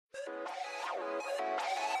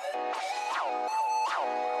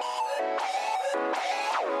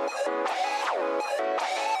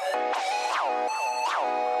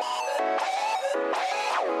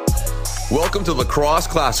Welcome to Lacrosse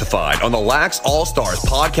Classified on the Lax All-Stars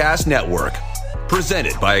Podcast Network,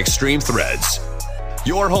 presented by Extreme Threads.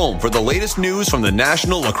 Your home for the latest news from the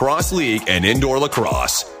National Lacrosse League and indoor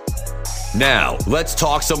lacrosse. Now, let's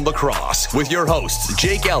talk some lacrosse with your hosts,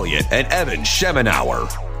 Jake Elliott and Evan Schemenauer.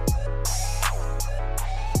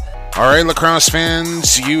 All right, lacrosse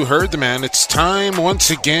fans, you heard the man. It's time once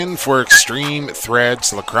again for Extreme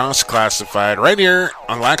Threads Lacrosse Classified right here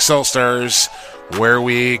on Lax All-Stars, where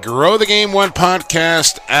we grow the game one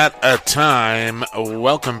podcast at a time.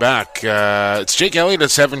 Welcome back. It's Jake Elliott,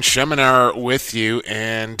 it's Evan Schemenauer with you,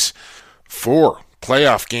 and 4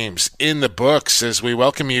 playoff games in the books as we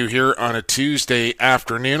welcome you here on a Tuesday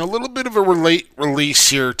afternoon. A little bit of a late release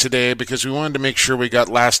here today because we wanted to make sure we got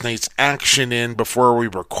last night's action in before we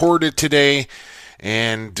recorded today,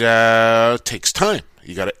 and it takes time.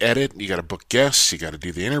 You got to edit, you got to book guests, you got to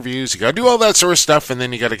do the interviews, you got to do all that sort of stuff, and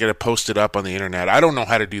then you got to get it posted up on the internet. I don't know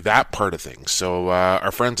how to do that part of things, so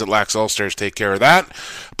our friends at Lax All-Stars take care of that.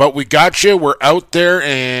 But we got you, we're out there,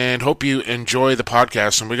 and hope you enjoy the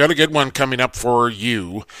podcast, and we got a good one coming up for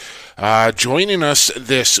you. Joining us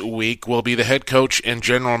this week will be the head coach and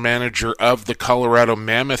general manager of the Colorado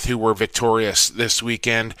Mammoth, who were victorious this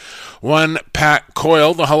weekend. One Pat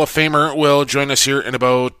Coyle, the Hall of Famer, will join us here in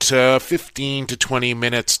about 15 to 20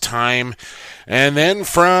 minutes time. And then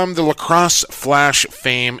from the Lacrosse Flash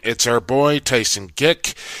fame, it's our boy Tyson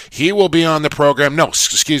Gick. He will be on the program. No,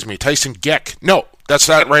 excuse me, Tyson Geck. No, that's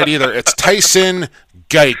not right either. It's Tyson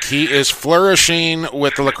Geik. He is flourishing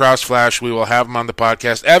with the Lacrosse Flash. We will have him on the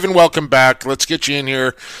podcast. Evan, welcome back. Let's get you in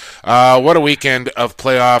here. What a weekend of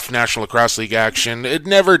playoff National Lacrosse League action. It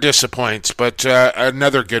never disappoints, but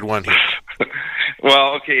another good one here.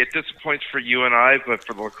 Well, okay, it disappoints for you and I, but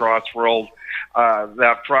for the lacrosse world,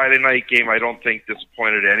 that Friday night game I don't think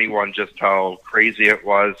disappointed anyone, just how crazy it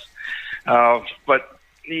was. But,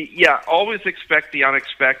 yeah, always expect the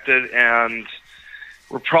unexpected, and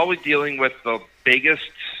we're probably dealing with the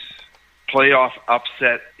biggest playoff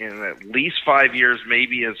upset in at least 5 years,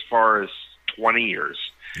 maybe as far as 20 years.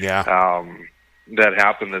 Yeah. That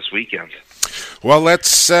happened this weekend. Well,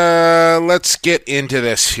 let's get into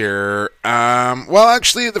this here. Well,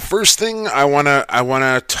 actually, the first thing I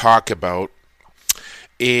wanna talk about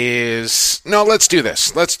is let's do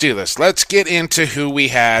this. Let's get into who we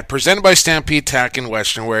had. Presented by Stampede Tack and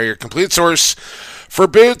Western Wear, your complete source for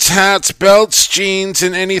boots, hats, belts, jeans,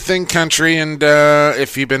 and anything country. And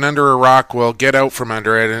if you've been under a rock, well, get out from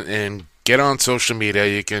under it and get on social media.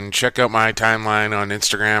 You can check out my timeline on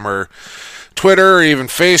Instagram or Twitter or even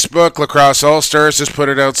Facebook. Lacrosse All-Stars has put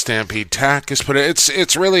it out. Stampede Tack has put it.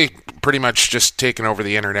 It's really pretty much just taken over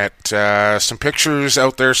the internet. Some pictures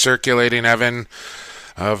out there circulating, Evan,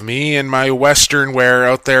 of me and my Western wear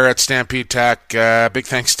out there at Stampede Tack. Big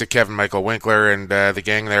thanks to Kevin Michael Winkler and the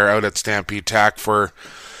gang there out at Stampede Tack for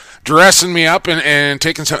dressing me up and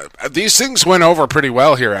taking some. These things went over pretty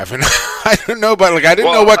well here, Evan. I don't know, but I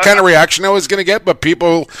didn't know what kind of reaction I was going to get, but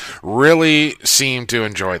people really seemed to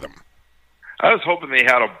enjoy them. I was hoping they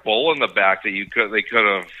had a bull in the back that they could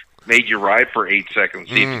have made you ride for 8 seconds,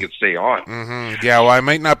 see if you could stay on. Mm-hmm. Yeah, well, I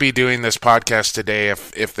might not be doing this podcast today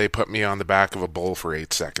if they put me on the back of a bull for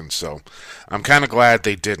 8 seconds, so I'm kind of glad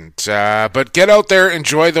they didn't. But get out there,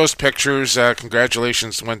 enjoy those pictures.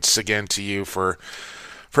 Congratulations once again to you for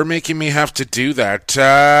making me have to do that.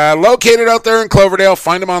 Located out there in Cloverdale,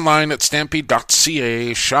 find them online at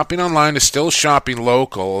stampede.ca. Shopping online is still shopping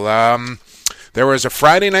local. There was a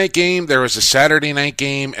Friday night game, there was a Saturday night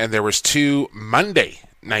game, and there was 2 Monday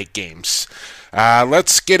night games.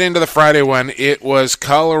 Let's get into the Friday one. It was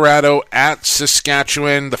Colorado at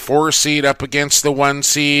Saskatchewan, the 4 seed up against the 1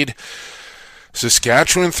 seed.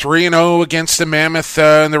 Saskatchewan 3-0 against the Mammoth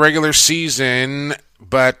in the regular season,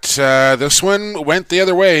 but this one went the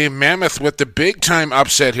other way. Mammoth with the big-time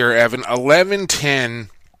upset here, Evan, 11-10.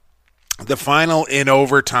 The final in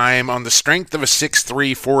overtime on the strength of a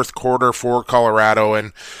 6-3 fourth quarter for Colorado.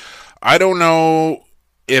 And I don't know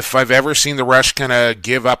if I've ever seen the Rush kind of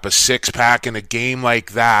give up a 6-pack in a game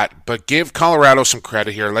like that, but give Colorado some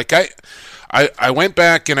credit here. Like I went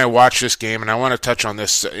back and I watched this game, and I want to touch on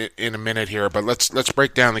this in a minute here, but let's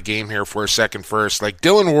break down the game here for a second first. Like,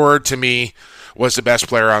 Dylan Ward, to me, was the best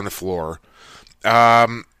player on the floor.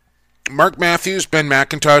 Mark Matthews, Ben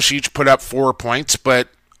McIntosh each put up 4 points, but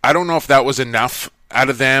I don't know if that was enough out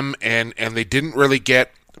of them, and they didn't really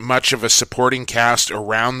get much of a supporting cast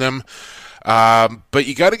around them. But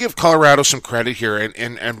you got to give Colorado some credit here,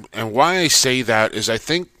 and why I say that is I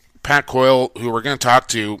think Pat Coyle, who we're going to talk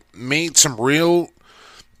to, made some real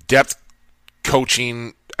depth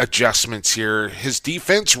coaching adjustments here. His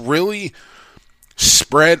defense really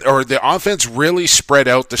the offense really spread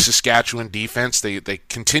out the Saskatchewan defense. They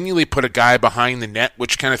continually put a guy behind the net,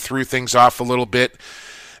 which kind of threw things off a little bit.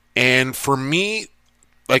 And for me,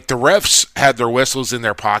 like, the refs had their whistles in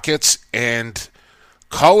their pockets, and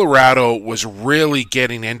Colorado was really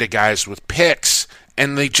getting into guys with picks,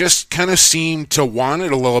 and they just kind of seemed to want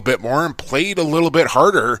it a little bit more and played a little bit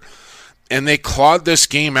harder, and they clawed this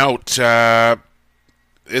game out.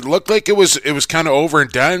 It looked like it was kind of over and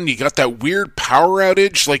done. You got that weird power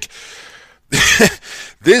outage. Like,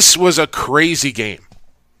 this was a crazy game.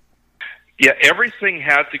 Yeah, everything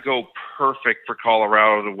had to go perfect for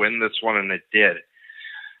Colorado to win this one, and it did.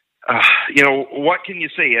 What can you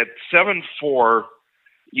say? At 7-4,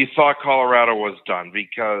 you thought Colorado was done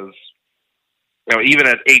because, even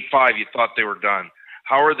at 8-5, you thought they were done.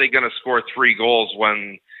 How are they going to score 3 goals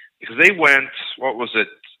because they went, what was it?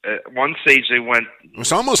 At one stage, they went. It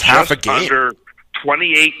was almost half a game. Under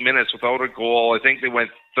 28 minutes without a goal. I think they went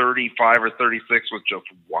 35 or 36 with just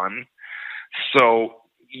one. So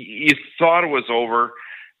you thought it was over.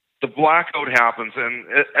 The blackout happens, and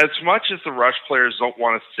as much as the Rush players don't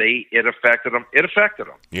want to say it affected them, it affected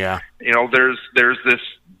them. Yeah. There's this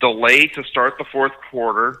delay to start the fourth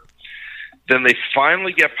quarter. Then they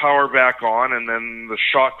finally get power back on, and then the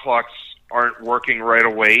shot clocks aren't working right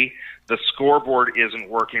away. The scoreboard isn't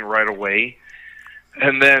working right away.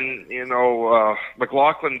 And then,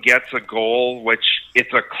 McLaughlin gets a goal, which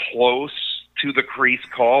it's a close to the crease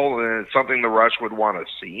call, and it's something the Rush would want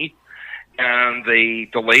to see. And they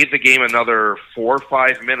delayed the game another 4 or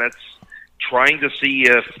 5 minutes, trying to see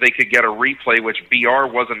if they could get a replay, which BR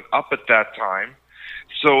wasn't up at that time.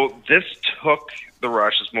 So this took the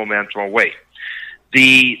Rush's momentum away.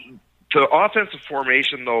 The offensive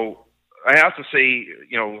formation, though, I have to say,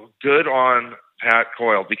 good on Pat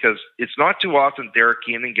Coyle, because it's not too often Derek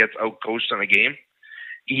Keenan gets out-coached in a game.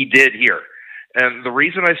 He did here. And the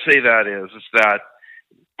reason I say that is that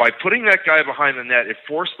by putting that guy behind the net, it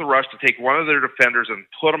forced the Rush to take one of their defenders and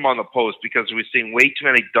put him on the post, because we've seen way too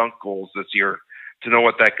many dunk goals this year to know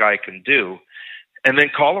what that guy can do. And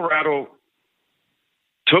then Colorado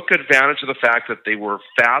took advantage of the fact that they were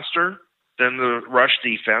faster than the Rush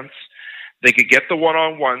defense. They could get the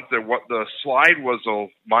one-on-ones. The slide was a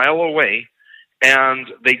mile away, and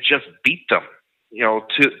they just beat them,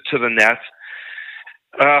 to the net.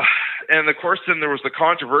 And of course, then there was the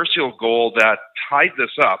controversial goal that tied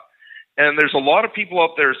this up. And there's a lot of people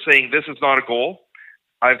out there saying this is not a goal.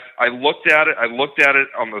 I looked at it. I looked at it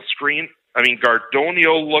on the screen.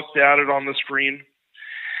 Gardonio looked at it on the screen.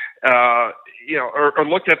 Or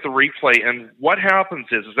looked at the replay, and what happens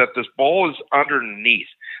is that this ball is underneath.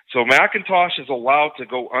 So McIntosh is allowed to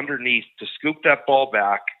go underneath to scoop that ball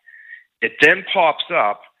back. It then pops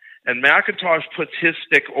up, and McIntosh puts his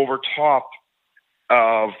stick over top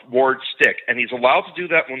of Ward's stick, and he's allowed to do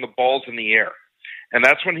that when the ball's in the air. And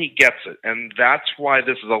that's when he gets it, and that's why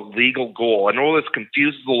this is a legal goal. I know this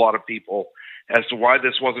confuses a lot of people as to why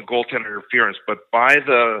this wasn't goaltender interference, but by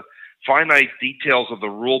the finite details of the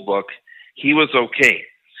rule book, he was okay.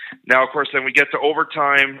 Now, of course, then we get to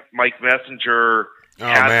overtime. Mike Messenger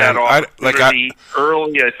had that opportunity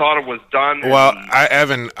early. I thought it was done. Well,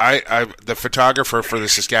 Evan, the photographer for the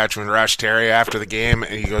Saskatchewan Rush, Terry, after the game,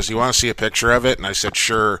 and he goes, "You want to see a picture of it?" And I said,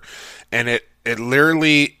 "Sure." And it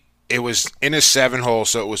literally, it was in his 7-hole,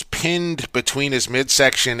 so it was pinned between his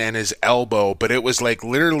midsection and his elbow, but it was like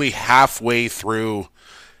literally halfway through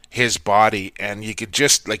his body, and you could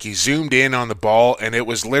just, like, he zoomed in on the ball, and it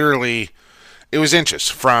was literally, it was inches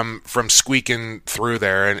from squeaking through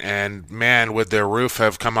there, and man, would the roof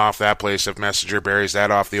have come off that place if Messenger buries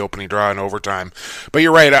that off the opening draw in overtime. But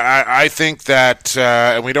you're right, I think that,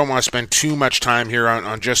 and we don't want to spend too much time here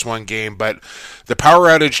on just one game, but the power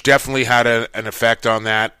outage definitely had an effect on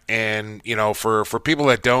that. And, for people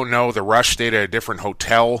that don't know, the Rush stayed at a different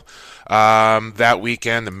hotel that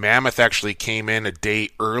weekend. The Mammoth actually came in a day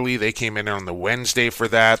early. They came in on the Wednesday for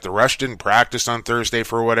that. The Rush didn't practice on Thursday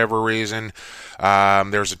for whatever reason.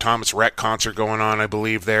 There's a Thomas Rhett concert going on, I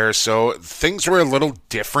believe, there. So things were a little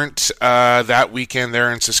different that weekend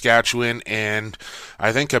there in Saskatchewan, and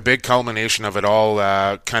I think a big culmination of it all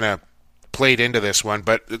kind of played into this one.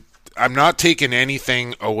 But I'm not taking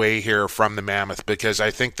anything away here from the Mammoth, because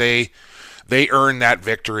I think they earned that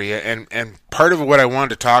victory. And part of what I wanted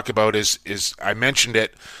to talk about is I mentioned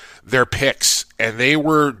it, their picks, and they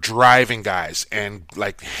were driving guys and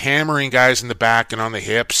like hammering guys in the back and on the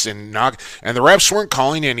hips, and the refs weren't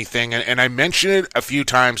calling anything. And I mentioned it a few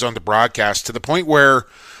times on the broadcast, to the point where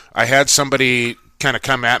I had somebody kind of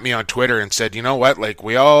come at me on Twitter and said, you know what, like,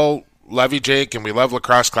 we all love you, Jake, and we love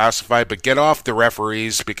Lacrosse Classified, but get off the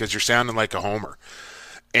referees because you're sounding like a homer.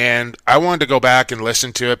 And I wanted to go back and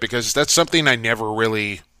listen to it because that's something I never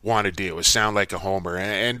really want to do, is sound like a homer.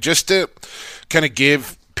 And just to kind of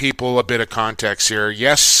give people a bit of context here,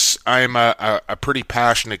 yes, I'm a pretty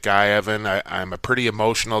passionate guy, Evan. I'm a pretty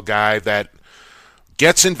emotional guy that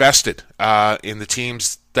gets invested in the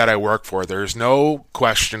teams that I work for. There's no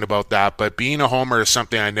question about that, but being a homer is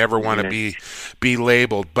something I never want to be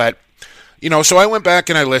labeled. But so I went back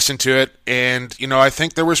and I listened to it, and, I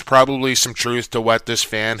think there was probably some truth to what this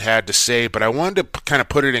fan had to say, but I wanted to kind of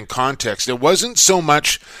put it in context. It wasn't so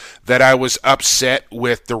much that I was upset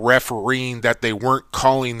with the refereeing that they weren't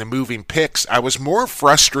calling the moving picks. I was more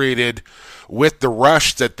frustrated with the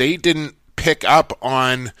Rush that they didn't pick up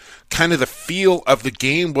on kind of the feel of the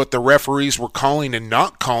game, what the referees were calling and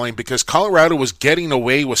not calling, because Colorado was getting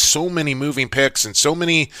away with so many moving picks and so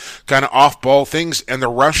many kind of off-ball things, and the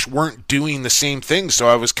Rush weren't doing the same thing. So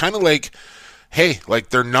I was kind of like, hey,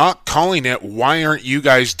 like, they're not calling it, why aren't you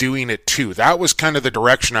guys doing it too? That was kind of the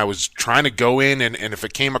direction I was trying to go in, and if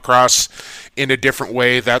it came across in a different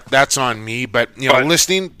way, that's on me. But,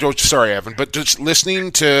 listening, sorry, Evan, but just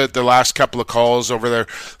listening to the last couple of calls over the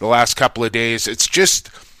last couple of days,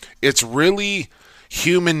 it's really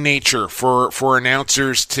human nature for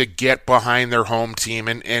announcers to get behind their home team,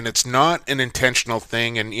 and it's not an intentional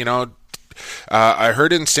thing. And, I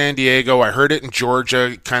heard it in San Diego. I heard it in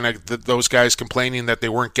Georgia, kind of those guys complaining that they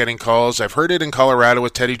weren't getting calls. I've heard it in Colorado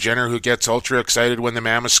with Teddy Jenner, who gets ultra excited when the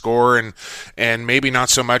Mammoths score and maybe not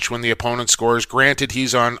so much when the opponent scores. Granted,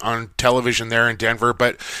 he's on television there in Denver,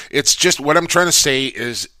 but it's just, what I'm trying to say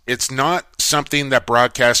is, it's not something that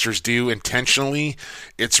broadcasters do intentionally.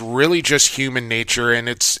 It's really just human nature, and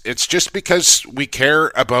it's just because we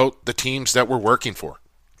care about the teams that we're working for.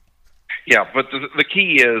 Yeah, but the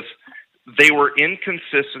key is, they were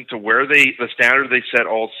inconsistent to where the standard they set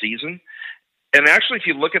all season. And actually, if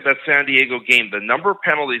you look at that San Diego game, the number of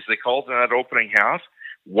penalties they called in that opening half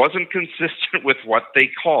wasn't consistent with what they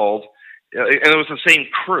called, and it was the same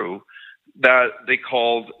crew that they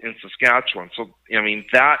called in Saskatchewan. So,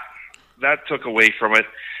 that took away from it.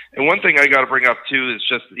 And one thing I got to bring up, too, is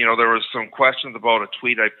just, there was some questions about a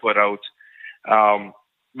tweet I put out.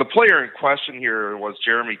 The player in question here was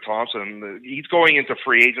Jeremy Thompson. He's going into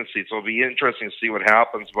free agency, so it'll be interesting to see what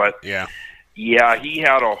happens. But yeah, he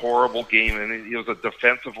had a horrible game, and he was a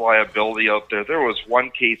defensive liability out there. There was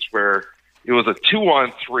one case where it was a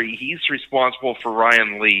 2-on-3. He's responsible for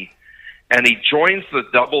Ryan Lee, and he joins the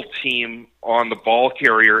double team on the ball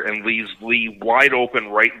carrier and leaves Lee wide open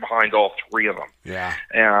right behind all three of them. Yeah.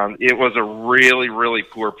 And it was a really, really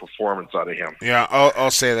poor performance out of him. Yeah, I'll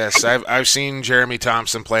say this. I've seen Jeremy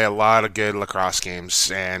Thompson play a lot of good lacrosse games,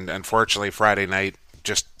 and unfortunately Friday night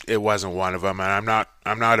just it wasn't one of them. And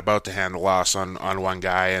I'm not about to hand a loss on one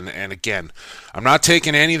guy. And again, I'm not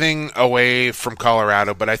taking anything away from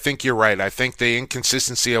Colorado, but I think you're right. I think the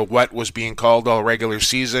inconsistency of what was being called all regular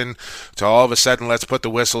season to all of a sudden let's put the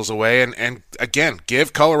whistles away. And again,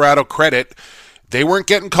 give Colorado credit. They weren't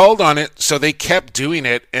getting called on it, so they kept doing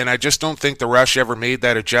it, and I just don't think the Rush ever made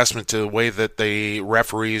that adjustment to the way that the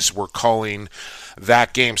referees were calling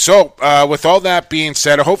that game. So with all that being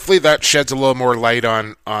said, hopefully that sheds a little more light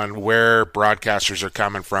on where broadcasters are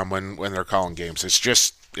coming from when they're calling games.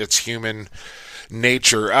 It's human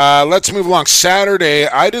nature. Let's move along. Saturday,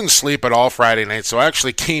 I didn't sleep at all Friday night, so I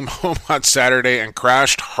actually came home on Saturday and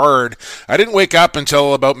crashed hard. I didn't wake up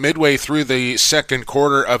until about midway through the second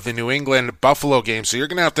quarter of the New England-Buffalo game, so you're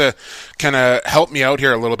going to have to kind of help me out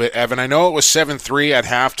here a little bit, Evan. I know it was 7-3 at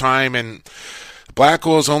halftime, and Black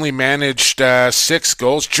Wolves only managed 6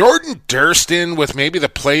 goals. Jordan Durston with maybe the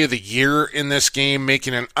play of the year in this game,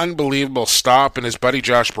 making an unbelievable stop, and his buddy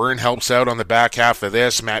Josh Byrne helps out on the back half of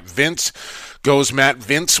this. Matt Vince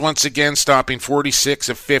once again, stopping 46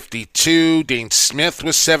 of 52. Dane Smith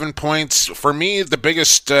with 7 points. For me, the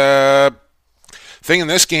biggest thing in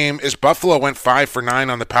this game is Buffalo went 5 for 9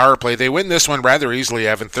 on the power play. They win this one rather easily,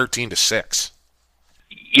 Evan, 13-6.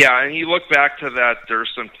 Yeah, and you look back to that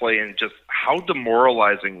Durston play and just how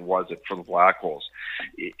demoralizing was it for the Black Wolves.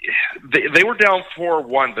 They were down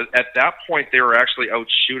 4-1, but at that point they were actually out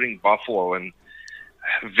shooting Buffalo, and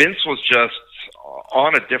Vince was just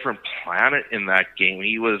on a different planet in that game.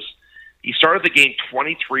 He started the game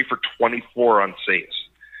 23 for 24 on saves.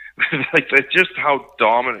 Like, that's just how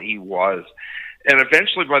dominant he was. And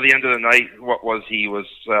eventually by the end of the night, he was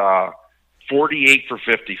 48 for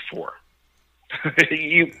 54.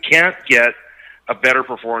 You can't get a better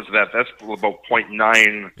performance than that. That's about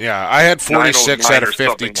 0.9. Yeah, I had 46 out of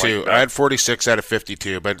 52. Like I had 46 out of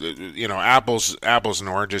 52, but apples and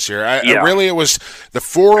oranges here. Yeah. Really, it was the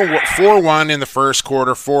 4-1 in the first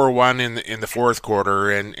quarter, 4-1 in the fourth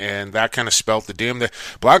quarter, and that kind of spelt the doom. The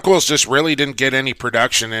Blackwells just really didn't get any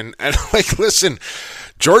production, and like, listen,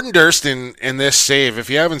 Jordan Durston in this save, if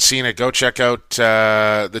you haven't seen it, go check out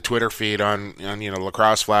the Twitter feed on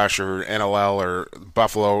Lacrosse Flash or NLL or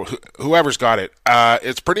Buffalo, whoever's got it.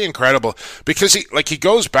 It's pretty incredible because he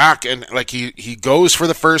goes back and like he goes for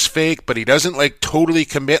the first fake, but he doesn't like totally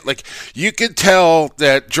commit. Like, you could tell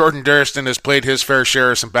that Jordan Durston has played his fair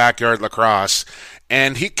share of some backyard lacrosse.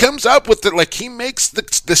 And he comes up with he makes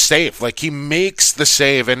the save. Like, he makes the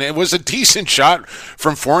save. And it was a decent shot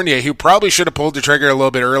from Fournier, who probably should have pulled the trigger a little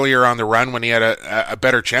bit earlier on the run when he had a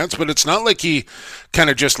better chance. But it's not like he kind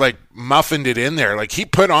of just, like, muffined it in there. Like, he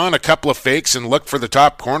put on a couple of fakes and looked for the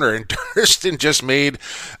top corner. And Durston just made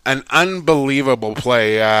an unbelievable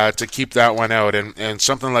play to keep that one out. And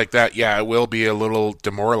something like that, yeah, it will be a little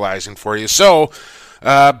demoralizing for you. So,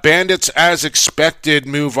 Bandits, as expected,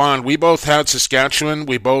 move on. We both had Saskatchewan.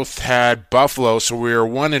 We both had Buffalo. So we were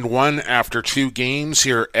 1-1 after 2 games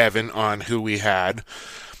here, Evan, on who we had.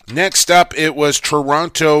 Next up, it was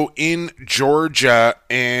Toronto in Georgia.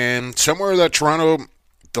 And somewhere that Toronto,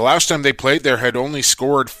 the last time they played there, had only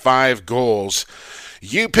scored 5 goals.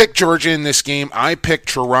 You picked Georgia in this game. I picked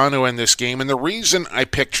Toronto in this game. And the reason I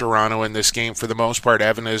picked Toronto in this game, for the most part,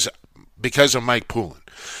 Evan, is because of Mike Poulin.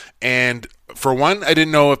 And for one, I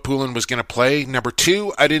didn't know if Poulin was going to play. Number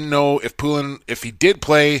 2, I didn't know if Poulin, if he did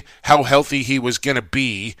play, how healthy he was going to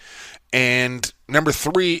be. And number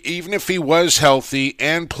 3, even if he was healthy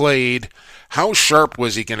and played, how sharp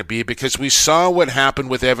was he going to be? Because we saw what happened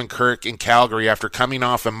with Evan Kirk in Calgary after coming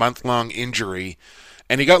off a month-long injury,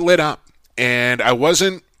 and he got lit up. And I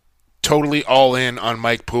wasn't totally all in on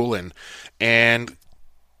Mike Poulin. And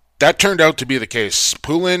that turned out to be the case.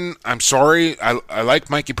 Poulin, I'm sorry, I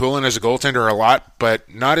like Mikey Poulin as a goaltender a lot,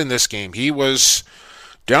 but not in this game. He was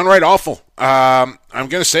downright awful. I'm going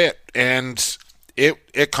to say it, and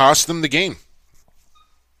it cost them the game.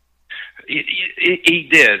 He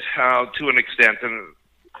did, to an extent. And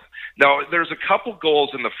now, there's a couple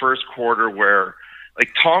goals in the first quarter where,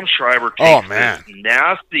 like, Tom Schreiber takes this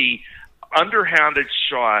nasty, underhanded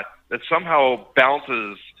shot that somehow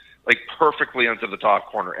bounces like perfectly into the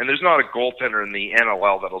top corner, and there's not a goaltender in the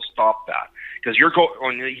NLL that'll stop that, because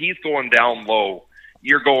when he's going down low,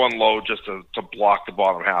 you're going low just to block the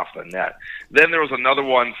bottom half of the net. Then there was another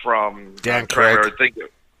one from Dan Craig.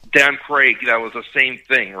 Dan Craig. That was the same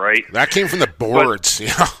thing, right? That came from the boards,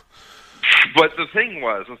 yeah. But the thing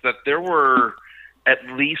was that there were at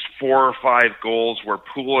least 4 or 5 goals where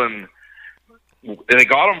Poulin, and they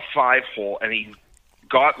got him 5-hole, and he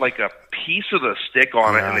got like a piece of the stick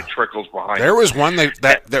on it, and it trickles behind. There was one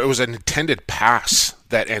that was an intended pass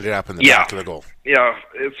that ended up in the back of the goal. Yeah,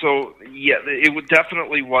 so it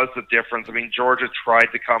definitely was the difference. I mean, Georgia tried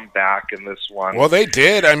to come back in this one. Well, they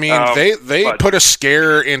did. I mean, they put a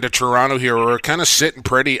scare into Toronto here. We were kind of sitting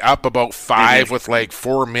pretty up about 5 with like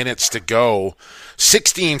 4 minutes to go.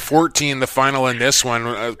 16-14 the final in this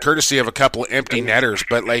one, courtesy of a couple of empty netters.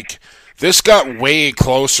 But like, this got way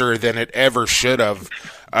closer than it ever should have.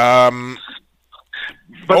 But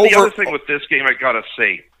the other thing with this game, I gotta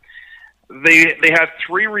say, they had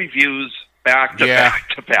 3 reviews back to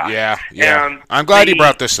back. Yeah. And I'm glad you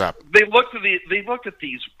brought this up. They looked at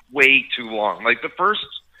these way too long. Like the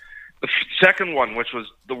second one, which was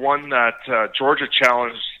the one that Georgia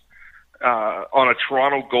challenged on a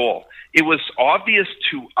Toronto goal. It was obvious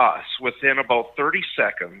to us within about 30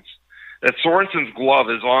 seconds that Sorensen's glove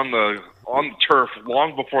is on the turf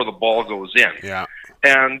long before the ball goes in. Yeah.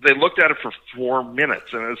 And they looked at it for 4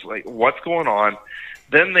 minutes, and it's like, what's going on?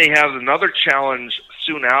 Then they have another challenge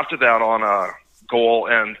soon after that on a goal,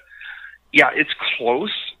 and it's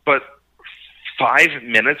close, but 5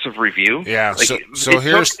 minutes of review. Yeah. Like,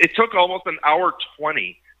 it took almost an hour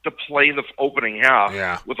 20 to play the opening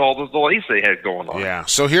half with all the delays they had going on. Yeah.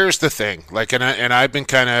 So here's the thing, like, and I've been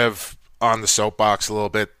kind of on the soapbox a little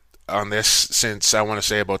bit on this since I want to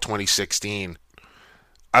say about 2016.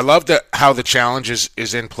 I love how the challenge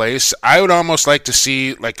is in place. I would almost like to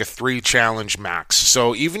see like a 3 challenge max.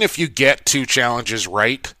 So even if you get 2 challenges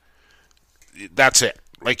right, that's it.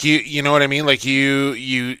 Like you know what I mean? Like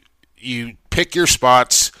you pick your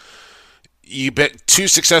spots. You bet 2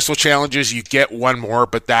 successful challenges, you get 1 more,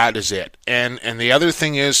 but that is it. And the other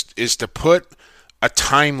thing is to put a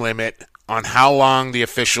time limit on how long the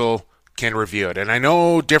official can review it. And I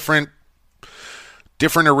know different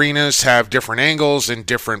different arenas have different angles and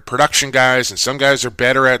different production guys, and some guys are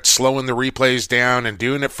better at slowing the replays down and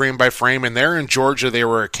doing it frame by frame. And there in Georgia, they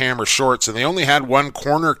were a camera short, so they only had one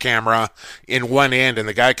corner camera in one end, and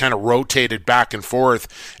the guy kind of rotated back and forth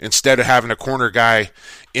instead of having a corner guy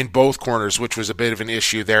in both corners, which was a bit of an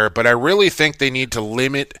issue there. But I really think they need to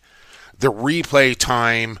limit the replay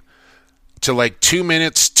time to like 2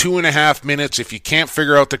 minutes, 2.5 minutes. If you can't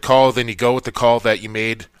figure out the call, then you go with the call that you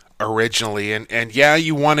made originally. And yeah,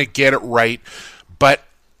 you want to get it right, but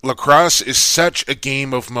lacrosse is such a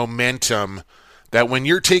game of momentum that when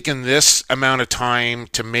you're taking this amount of time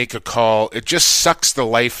to make a call, it just sucks the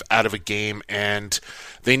life out of a game, and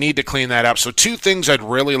they need to clean that up. So 2 things I'd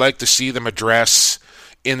really like to see them address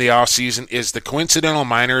in the offseason is the coincidental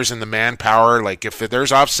minors and the manpower. Like, if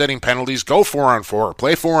there's offsetting penalties, go 4-on-4.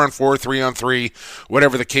 Play 4-on-4, 3-on-3,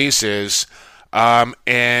 whatever the case is.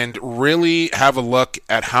 And really have a look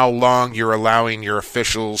at how long you're allowing your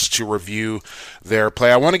officials to review their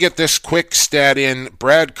play. I want to get this quick stat in.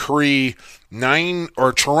 Brad Cree,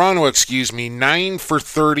 Toronto, 9 for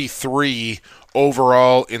 33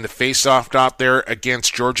 overall in the face-off dot there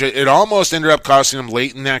against Georgia. It almost ended up costing them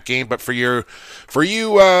late in that game, but for you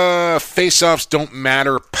face-offs don't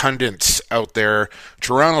matter pundits out there,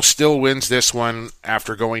 Toronto still wins this one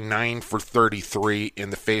after going 9 for 33 in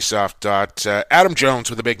the face-off dot. Adam Jones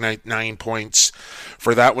with a big 9 points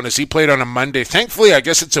for that one as he played on a Monday. Thankfully, I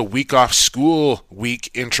guess it's a week off school week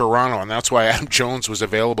in Toronto, and that's why Adam Jones was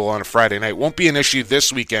available on a Friday night. Won't be an issue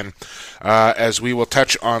this weekend, as we will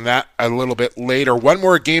touch on that a little bit later. One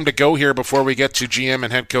more game to go here before we get to GM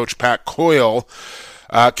and head coach Pat Coyle.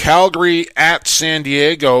 Calgary at San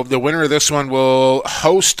Diego. The winner of this one will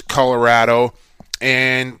host Colorado.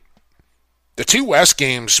 And the 2 West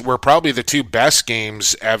games were probably the 2 best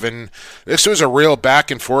games, Evan. This was a real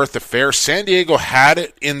back-and-forth affair. San Diego had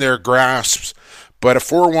it in their grasp, but a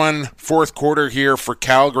 4-1 fourth quarter here for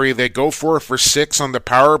Calgary. They go 4 for 6 on the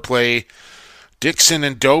power play. Dixon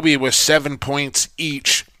and Doby with 7 points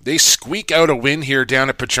each. They squeak out a win here down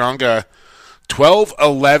at Pechanga,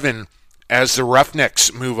 12-11 as the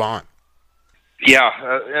Roughnecks move on. Yeah,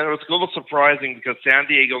 and it was a little surprising because San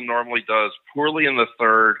Diego normally does poorly in the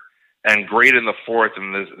third and great in the fourth,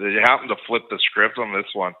 and they happened to flip the script on this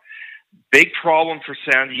one. Big problem for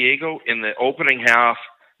San Diego in the opening half.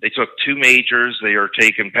 They took 2 majors. They are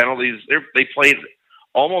taking penalties. They played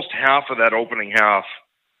almost half of that opening half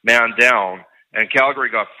man down, and Calgary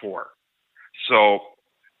got 4. So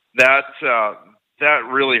that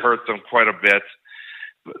really hurt them quite a bit.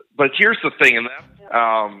 But here's the thing,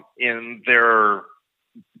 in their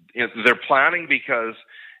planning, because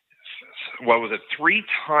what was it, 3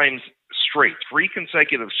 times straight, 3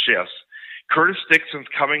 consecutive shifts, Curtis Dixon's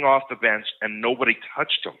coming off the bench and nobody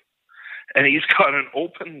touched him, and he's got an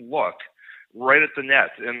open look right at the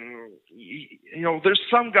net. And there's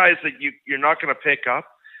some guys that you're not going to pick up,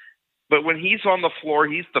 but when he's on the floor,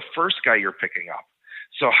 he's the first guy you're picking up.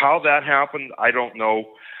 So how that happened, I don't know.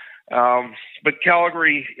 But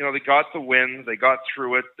Calgary, they got the win. They got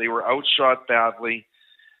through it. They were outshot badly.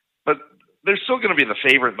 But they're still going to be the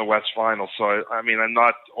favorite in the West Final. So, I'm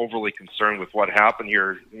not overly concerned with what happened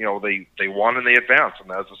here. They won and they advanced, and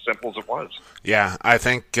that's as simple as it was. Yeah, I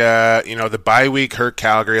think, the bye week hurt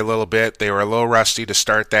Calgary a little bit. They were a little rusty to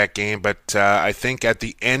start that game, but I think at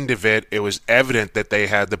the end of it, it was evident that they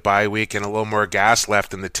had the bye week and a little more gas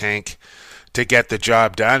left in the tank to get the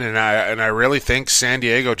job done, and I really think San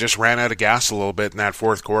Diego just ran out of gas a little bit in that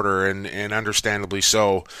fourth quarter, and understandably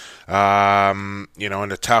so. In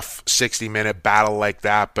a tough 60-minute battle like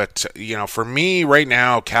that. But for me right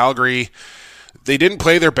now, Calgary, they didn't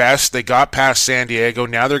play their best. They got past San Diego.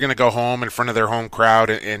 Now they're going to go home in front of their home crowd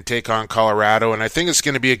and take on Colorado, and I think it's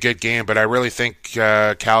going to be a good game. But I really think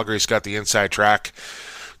Calgary's got the inside track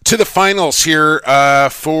to the finals here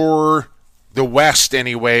for the West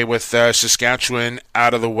anyway, with Saskatchewan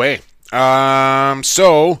out of the way.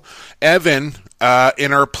 So, Evan,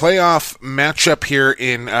 in our playoff matchup here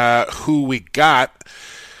in who we got,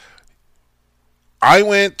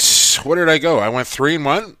 what did I go? I went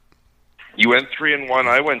 3-1? You went 3-1.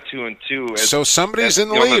 I went 2-2. So somebody's in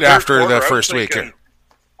the lead after the first weekend.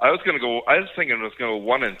 I was thinking it was going to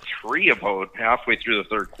go 1-3 about halfway through the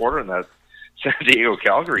third quarter in that San Diego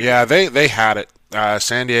Calgary. Yeah, they had it.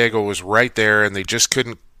 San Diego was right there, and they just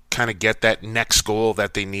couldn't kind of get that next goal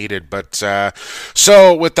that they needed. But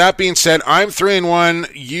so with that being said, I'm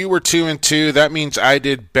 3-1. You were 2-2. That means I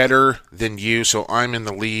did better than you, so I'm in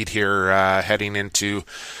the lead here heading into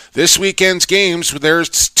this weekend's games.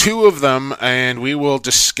 There's 2 of them, and we will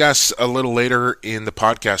discuss a little later in the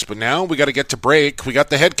podcast. But now we got to get to break. We got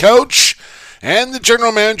the head coach and the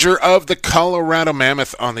general manager of the Colorado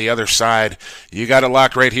Mammoth on the other side. You got it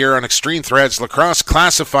locked right here on Extreme Threads Lacrosse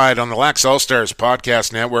Classified on the Lax All-Stars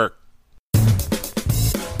Podcast Network.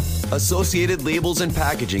 Associated Labels and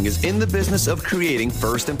Packaging is in the business of creating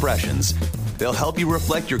first impressions. They'll help you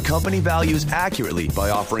reflect your company values accurately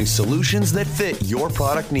by offering solutions that fit your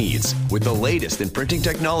product needs. With the latest in printing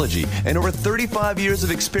technology and over 35 years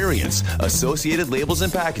of experience, Associated Labels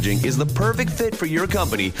and Packaging is the perfect fit for your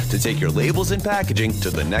company to take your labels and packaging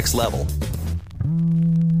to the next level.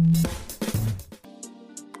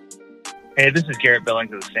 Hey, this is Garrett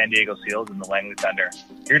Billings of the San Diego Seals and the Langley Thunder.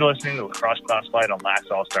 You're listening to Lacrosse Classified on Lax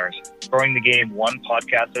All-Stars, growing the game one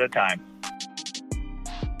podcast at a time.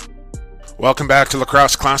 Welcome back to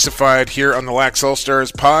Lacrosse Classified here on the Lax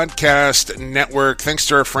All-Stars Podcast Network. Thanks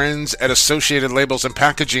to our friends at Associated Labels and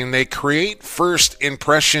Packaging. They create first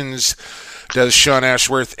impressions, does Sean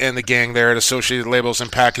Ashworth and the gang there at Associated Labels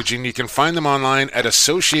and Packaging. You can find them online at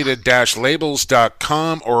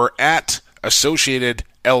associated-labels.com or at Associated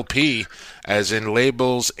LP, as in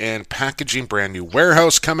labels and packaging. Brand new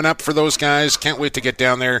warehouse coming up for those guys. Can't wait to get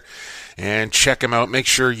down there and check them out. Make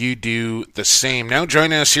sure you do the same. Now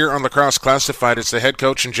joining us here on Lacrosse Classified, it's the head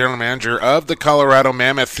coach and general manager of the Colorado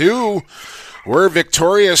Mammoth, who were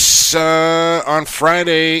victorious on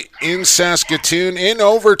Friday in Saskatoon in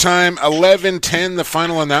overtime, 11-10 the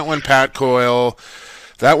final on that one, Pat Coyle.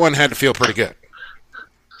 That one had to feel pretty good.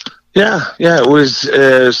 Yeah, it was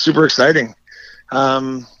super exciting.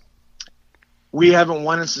 We haven't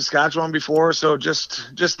won in Saskatchewan before, so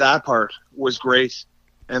just that part was great.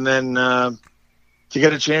 And then to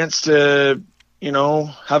get a chance to,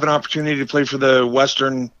 have an opportunity to play for the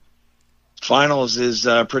Western Finals is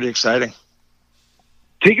pretty exciting.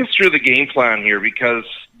 Take us through the game plan here, because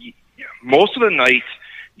most of the night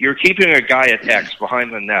you're keeping a guy at X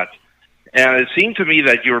behind the net. And it seemed to me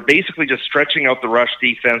that you were basically just stretching out the rush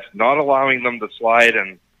defense, not allowing them to slide,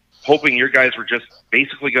 and hoping your guys were just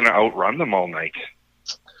basically going to outrun them all night.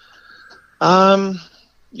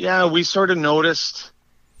 Yeah, we sort of noticed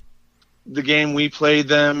the game we played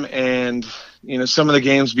them and, some of the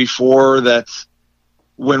games before that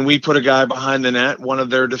when we put a guy behind the net, one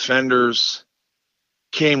of their defenders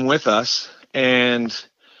came with us, and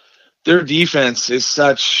their defense is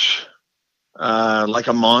such like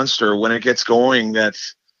a monster when it gets going that,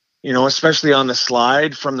 especially on the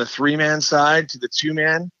slide from the 3-man side to the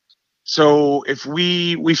 2-man. So if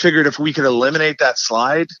we figured if we could eliminate that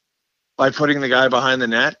slide by putting the guy behind the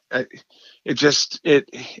net,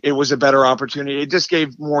 it was a better opportunity. It just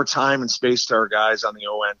gave more time and space to our guys on the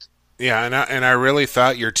O end. Yeah, and I really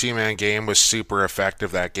thought your 2-man game was super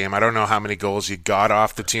effective that game. I don't know how many goals you got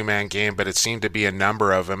off the 2-man game, but it seemed to be a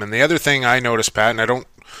number of them. And the other thing I noticed, Pat, and I don't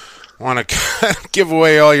want to give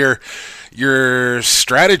away all your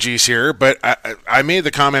strategies here, but I made the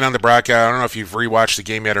comment on the broadcast. I don't know if you've rewatched the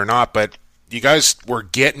game yet or not, but you guys were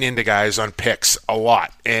getting into guys on picks a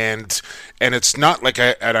lot, and it's not like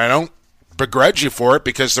I don't begrudge you for it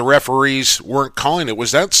because the referees weren't calling it.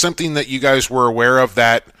 Was that something that you guys were aware of,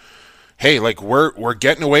 that hey, like we're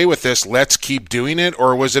getting away with this, let's keep doing it,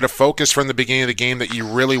 or was it a focus from the beginning of the game that you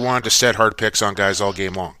really wanted to set hard picks on guys all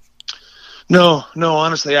game long? No,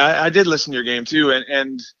 honestly, I did listen to your game too,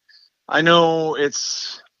 and I know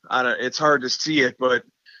it's hard to see it, but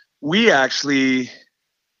we actually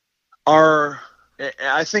are.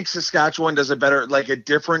 I think Saskatchewan does a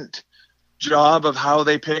different job of how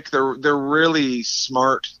they pick. They're really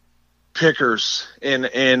smart pickers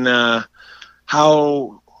in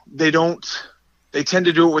how they tend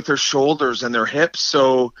to do it with their shoulders and their hips.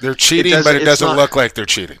 So they're cheating, but it doesn't look like they're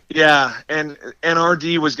cheating. Yeah, and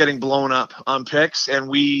NRD was getting blown up on picks, and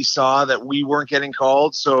we saw that we weren't getting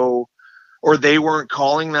called, or they weren't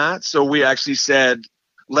calling that. So we actually said,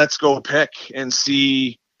 let's go pick and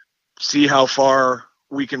see how far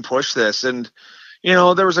we can push this. And,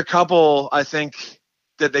 there was a couple, I think,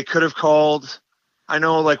 that they could have called. I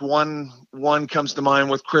know one comes to mind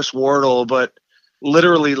with Chris Wardle, but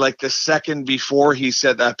literally the second before he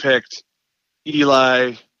said that pick,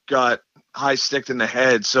 Eli got high sticked in the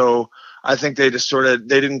head. So I think they just they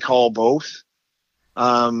didn't call both.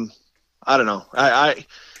 I don't know.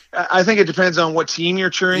 I think it depends on what team you're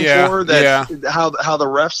cheering for. How the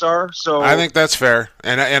refs are. So I think that's fair,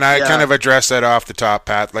 and I kind of addressed that off the top,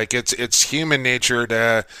 Pat. Like it's human nature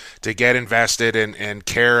to get invested and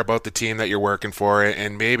care about the team that you're working for.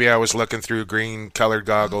 And maybe I was looking through green-colored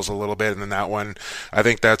goggles a little bit, and then that one, I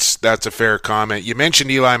think that's a fair comment. You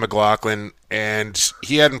mentioned Eli McLaughlin, and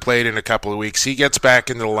he hadn't played in a couple of weeks. He gets back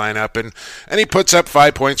into the lineup, and he puts up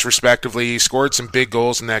 5 points respectively. He scored some big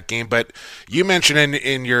goals in that game. But you mentioned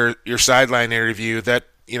in your sideline interview that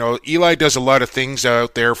Eli does a lot of things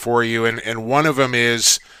out there for you, and one of them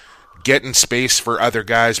is getting space for other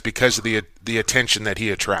guys because of the attention that he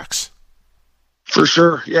attracts. For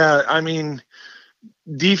sure. Yeah. I mean,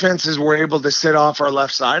 defenses were able to sit off our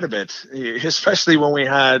left side a bit, especially when we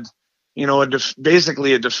had,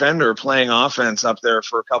 basically a defender playing offense up there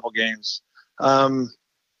for a couple games.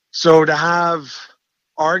 So to have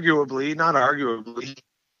not arguably,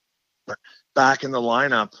 back in the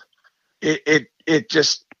lineup, it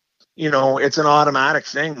just, it's an automatic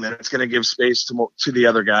thing that it's going to give space to the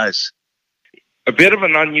other guys. A bit of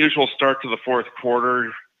an unusual start to the fourth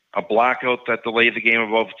quarter, a blackout that delayed the game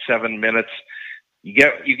about 7 minutes. You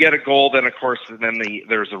get a goal, then of course, and then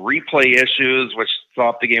there's a replay issues which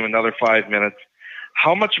stopped the game another 5 minutes.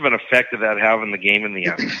 How much of an effect did that have in the game in the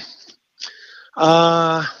end?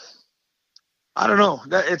 I don't know.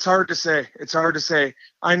 It's hard to say.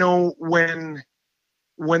 I know when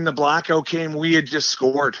the blackout came, we had just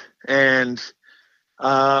scored, and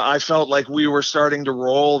I felt like we were starting to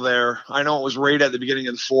roll there. I know it was right at the beginning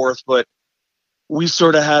of the fourth, but we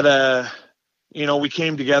sort of had we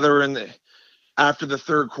came together after the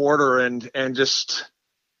third quarter and just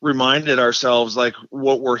reminded ourselves like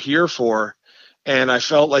what we're here for. And I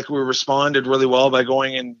felt like we responded really well by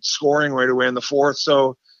going and scoring right away in the fourth.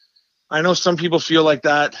 So I know some people feel like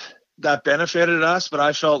that benefited us, but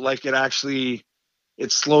I felt like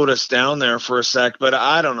it slowed us down there for a sec. But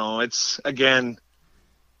I don't know.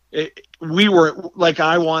 We were like,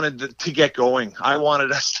 I wanted to get going. I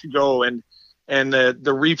wanted us to go, and the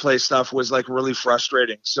replay stuff was like really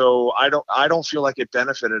frustrating. So I don't feel like it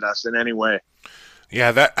benefited us in any way.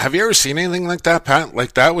 Yeah. Have you ever seen anything like that, Pat?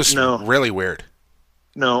 Like that was really weird.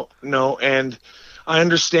 No. And I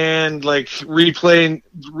understand like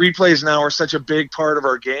replays now are such a big part of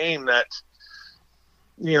our game that,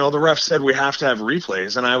 the ref said we have to have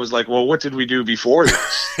replays. And I was like, well, what did we do before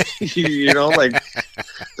this? Like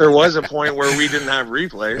there was a point where we didn't have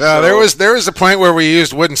replays. So. There was a point where we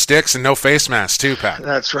used wooden sticks and no face masks too, Pat.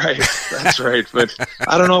 That's right. But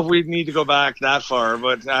I don't know if we need to go back that far,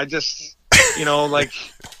 but I just,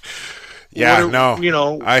 yeah, I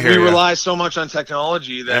hear we rely so much on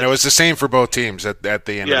technology that, and it was the same for both teams at the end of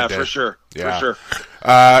the day. Yeah, for sure.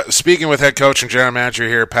 Speaking with head coach and general manager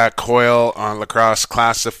here, Pat Coyle on Lacrosse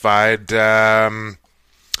Classified.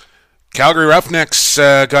 Calgary Roughnecks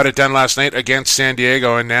got it done last night against San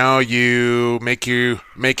Diego, and now you make your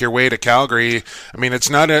way to Calgary. I mean, it's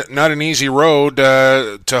not an easy road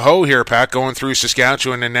to hoe here, Pat, going through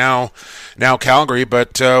Saskatchewan and now Calgary.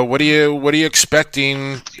 But what are you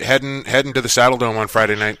expecting heading to the Saddledome on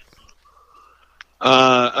Friday night?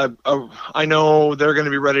 I know they're going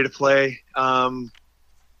to be ready to play.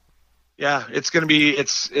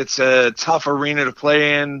 It's a tough arena to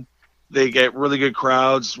play in. They get really good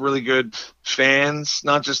crowds, really good fans.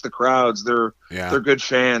 Not just the crowds; they're good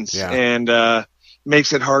fans, and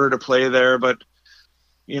makes it harder to play there. But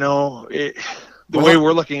the way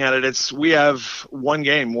we're looking at it, we have one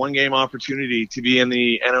game opportunity to be in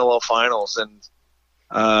the NLL finals, and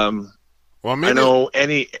I know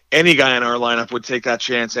any guy in our lineup would take that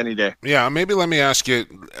chance any day. Yeah, maybe let me ask you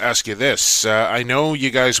this. I know you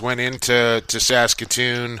guys went into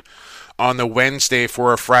Saskatoon on the Wednesday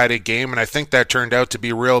for a Friday game, and I think that turned out to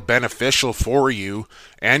be real beneficial for you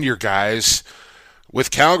and your guys.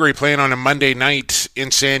 With Calgary playing on a Monday night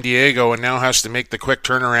in San Diego and now has to make the quick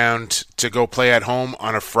turnaround to go play at home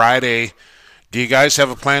on a Friday, do you guys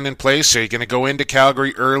have a plan in place? Are you going to go into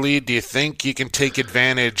Calgary early? Do you think you can take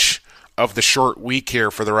advantage of the short week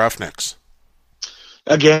here for the Roughnecks?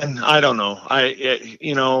 Again, I don't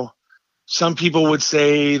know. Some people would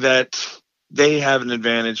say that they have an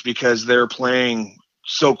advantage because they're playing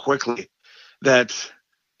so quickly that,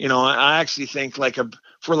 I actually think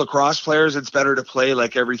for lacrosse players, it's better to play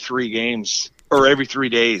like every 3 games or every 3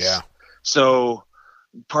 days. Yeah. So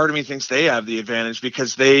part of me thinks they have the advantage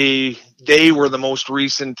because they were the most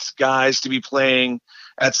recent guys to be playing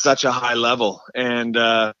at such a high level. And,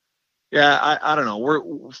 I don't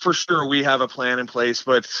know. For sure we have a plan in place,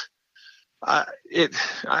 but I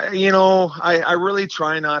really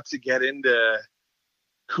try not to get into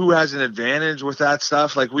who has an advantage with that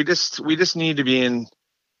stuff. Like we just need to be in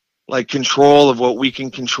like control of what we can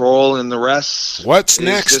control, and the rest. What's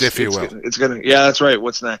next, if you will? That's right.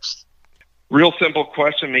 What's next? Real simple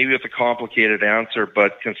question, maybe with a complicated answer,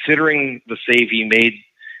 but considering the save he made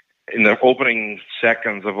in the opening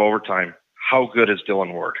seconds of overtime, how good is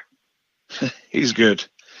Dylan Ward? He's good.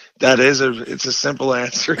 It's a simple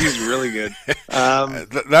answer. He's really good.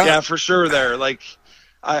 Yeah, for sure there. Like,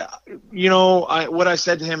 what I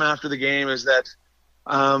said to him after the game is that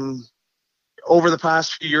over the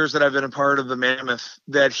past few years that I've been a part of the Mammoth,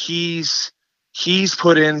 that he's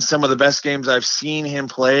put in some of the best games I've seen him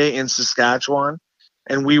play in Saskatchewan,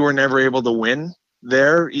 and we were never able to win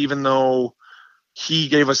there, even though he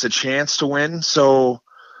gave us a chance to win. So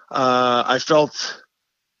I felt,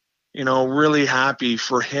 really happy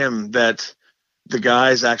for him that the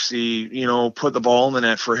guys actually, put the ball in the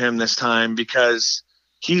net for him this time, because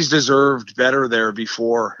he's deserved better there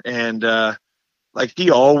before. And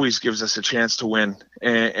he always gives us a chance to win.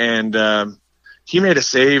 And he made a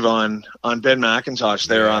save on Ben McIntosh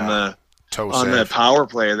there on the power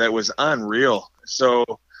play that was unreal. So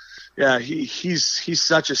yeah, he's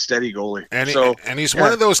such a steady goalie. And he's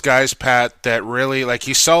one of those guys, Pat, that really,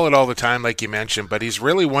 he's solid all the time, like you mentioned, but he's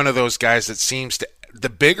really one of those guys that seems to, the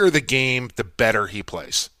bigger the game, the better he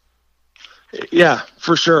plays. Yeah,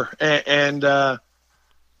 for sure. And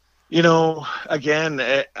again,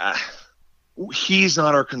 he's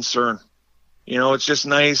not our concern. It's just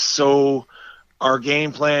nice. So our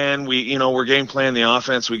game plan, we're game planning the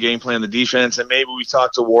offense, we game plan the defense, and maybe we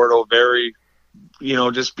talk to Wardo very,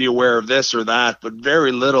 just be aware of this or that, but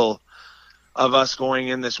very little of us going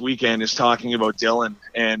in this weekend is talking about Dylan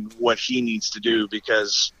and what he needs to do,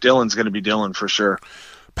 because Dylan's going to be Dylan for sure.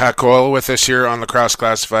 Pat Coyle with us here on Lacrosse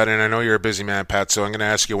Classified, and I know you're a busy man, Pat, so I'm going to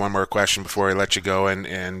ask you one more question before I let you go,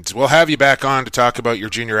 and we'll have you back on to talk about your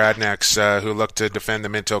junior Adnex who look to defend the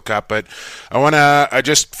Minto Cup. But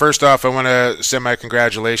first off, I want to send my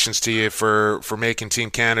congratulations to you for making Team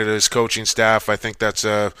Canada's coaching staff. I think that's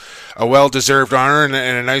a well-deserved honor and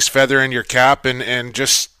a nice feather in your cap, and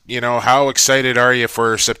just, how excited are you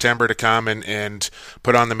for September to come and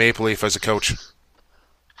put on the Maple Leaf as a coach?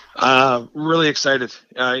 Really excited.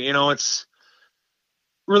 It's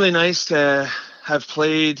really nice to have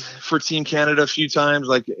played for Team Canada a few times,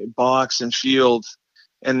 like box and field,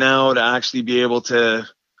 and now to actually be able to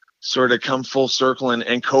sort of come full circle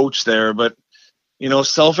and coach there. But,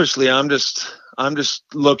 selfishly, I'm just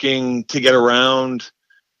looking to get around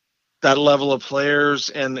that level of players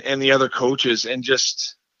and the other coaches and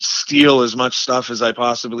just steal as much stuff as I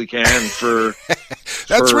possibly can for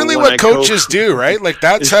that's for really when what I coaches do, right?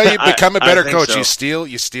 That's how you become a better coach. So.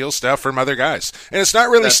 You steal stuff from other guys. And it's not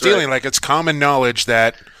really stealing, right. It's common knowledge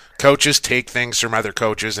that coaches take things from other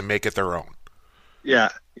coaches and make it their own. Yeah.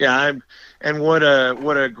 And what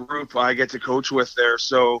a group I get to coach with there.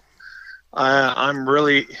 So I'm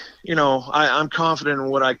really, I'm confident in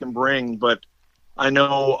what I can bring, but I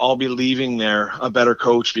know I'll be leaving there a better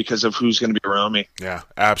coach because of who's going to be around me. Yeah,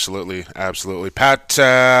 absolutely. Pat,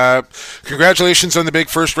 congratulations on the big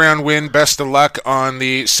first round win. Best of luck on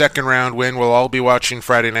the second round win. We'll all be watching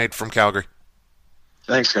Friday night from Calgary.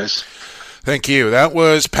 Thanks, guys. Thank you. That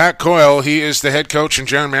was Pat Coyle. He is the head coach and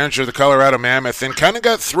general manager of the Colorado Mammoth, and kind of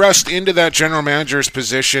got thrust into that general manager's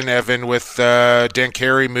position, Evan, with Dan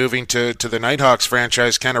Carey moving to the Nighthawks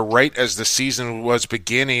franchise kind of right as the season was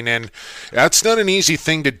beginning. And that's not an easy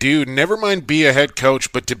thing to do. Never mind be a head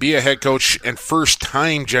coach, but to be a head coach and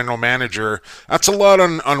first-time general manager, that's a lot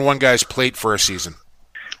on one guy's plate for a season.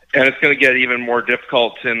 And it's going to get even more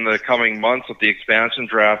difficult in the coming months with the expansion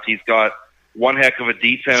draft. He's got one heck of a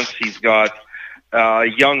defense. He's got a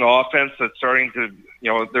young offense that's starting to,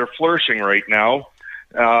 they're flourishing right now.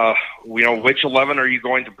 Which 11 are you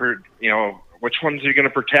going to, which ones are you going to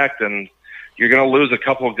protect? And you're going to lose a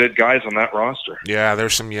couple of good guys on that roster. Yeah,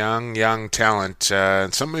 there's some young talent.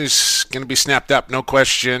 And somebody's going to be snapped up, no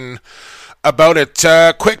question about it.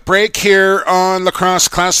 Quick break here on Lacrosse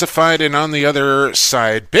Classified, and on the other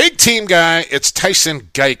side, big team guy, it's Tyson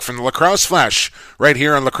Geik from the Lacrosse Flash, right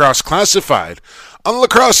here on Lacrosse Classified on the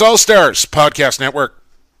Lacrosse All-Stars Podcast Network.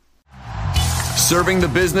 Serving the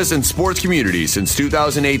business and sports community since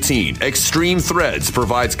 2018, Extreme Threads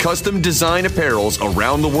provides custom design apparels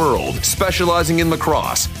around the world. Specializing in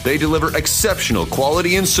lacrosse, they deliver exceptional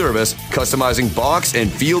quality and service, customizing box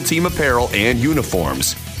and field team apparel and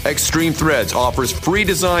uniforms. Extreme Threads offers free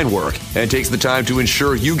design work and takes the time to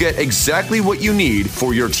ensure you get exactly what you need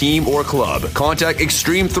for your team or club. Contact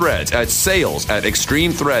Extreme Threads at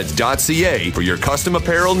sales@extremethreads.ca for your custom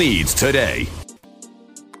apparel needs today.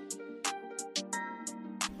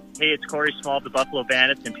 Hey, it's Corey Small of the Buffalo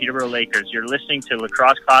Bandits and Peterborough Lakers. You're listening to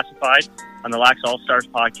Lacrosse Classified on the Lax All-Stars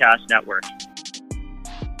Podcast Network.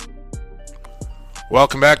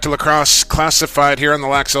 Welcome back to Lacrosse Classified here on the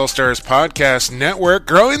Lax All-Stars Podcast Network.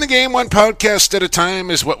 Growing the game one podcast at a time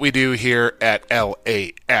is what we do here at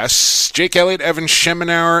LAS. Jake Elliott, Evan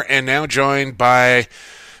Schemenauer, and now joined by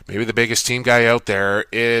maybe the biggest team guy out there.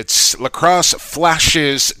 It's Lacrosse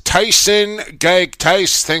Flash's Tyson Geik.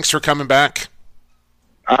 Tice, thanks for coming back.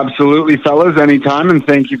 Absolutely, fellas. Anytime, and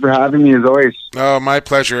thank you for having me as always. Oh, my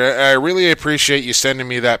pleasure. I really appreciate you sending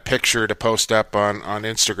me that picture to post up on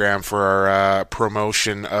Instagram for our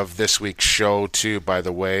promotion of this week's show, too, by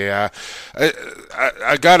the way.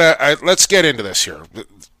 Let's get into this here.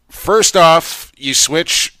 First off, you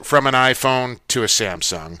switch from an iPhone to a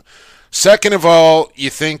Samsung. Second of all, you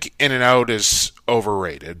think In-N-Out is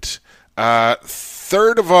overrated.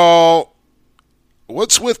 Third of all,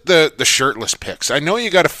 what's with the shirtless pics? I know you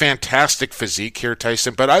got a fantastic physique here,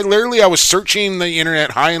 Tyson, but I was searching the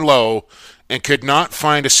internet high and low and could not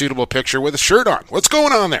find a suitable picture with a shirt on. What's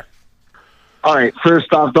going on there? All right,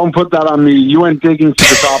 first off, don't put that on me. You went digging for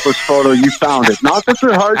the topless photo. You found it. Not that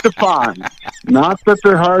they're hard to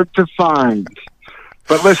find.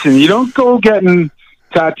 But listen, you don't go getting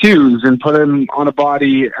tattoos and put them on a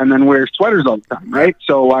body and then wear sweaters all the time, right?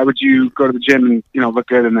 So why would you go to the gym and, look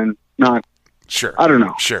good and then not? Sure. I don't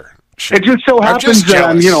know. Sure. It just so happens that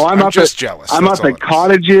I'm up at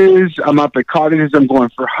cottages. I'm going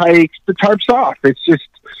for hikes. The tarp's off. It's just,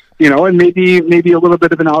 and maybe a little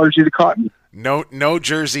bit of an allergy to cotton. No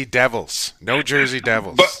Jersey Devils. But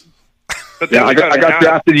yeah, I got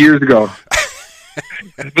drafted years ago.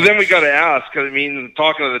 But then we got to ask, because,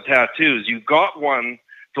 talking of the tattoos, you got one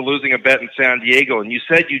for losing a bet in San Diego, and you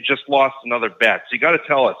said you just lost another bet. So you got to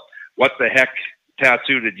tell us, what the heck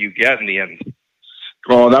tattoo did you get in the end?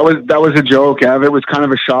 Oh, that was a joke, Ev. It was kind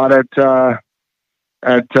of a shot at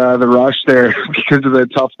the Rush there because of the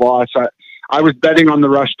tough loss. I was betting on the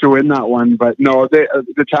Rush to win that one, but no,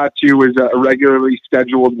 the tattoo was a regularly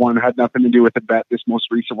scheduled one. It had nothing to do with the bet. This most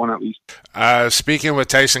recent one, at least. Speaking with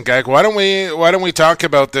Tyson Geig, why don't we talk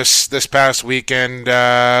about this past weekend?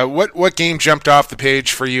 What game jumped off the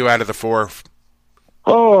page for you out of the four?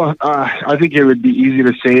 Oh, I think it would be easy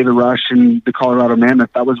to say the Rush and the Colorado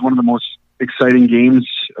Mammoth. That was one of the most exciting games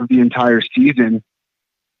of the entire season,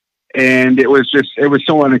 and it was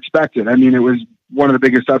so unexpected. It was one of the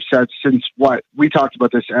biggest upsets since we talked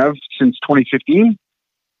about this, Ev, since 2015.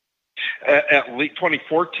 At least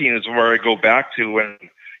 2014 is where I go back to, when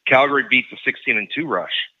Calgary beat the 16-2 Rush.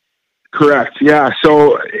 Correct. Yeah.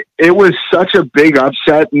 So it was such a big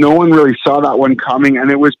upset. No one really saw that one coming,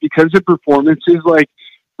 and it was because of performances like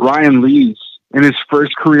Ryan Lee's. In his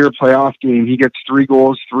first career playoff game, he gets 3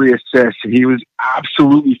 goals, 3 assists, and he was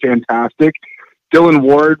absolutely fantastic. Dylan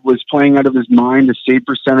Ward was playing out of his mind, a save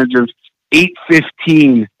percentage of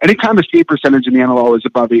 .815. Anytime a save percentage in the NLL is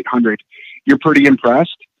above 800, you're pretty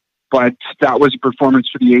impressed. But that was a performance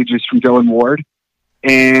for the ages from Dylan Ward.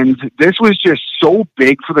 And this was just so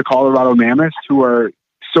big for the Colorado Mammoths, who are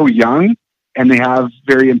so young, and they have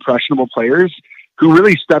very impressionable players who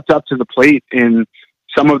really stepped up to the plate in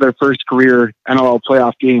some of their first career NLL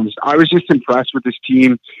playoff games. I was just impressed with this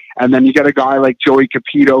team. And then you get a guy like Joey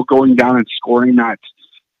Capito going down and scoring that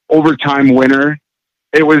overtime winner.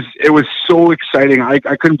 It was so exciting. I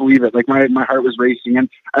couldn't believe it. Like my heart was racing, and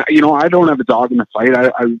I don't have a dog in the fight.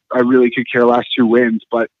 I really could care less who wins,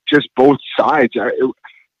 but just both sides.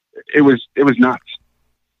 It was nuts.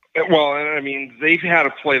 Well, they've had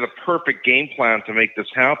to play the perfect game plan to make this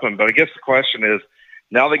happen. But I guess the question is,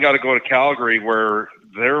 now they got to go to Calgary, where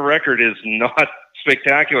their record is not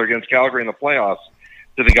spectacular against Calgary in the playoffs.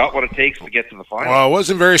 Do they got what it takes to get to the final? Well, it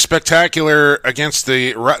wasn't very spectacular against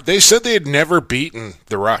the... They said they had never beaten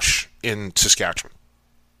the Rush in Saskatchewan.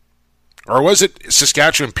 Or was it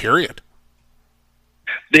Saskatchewan, period?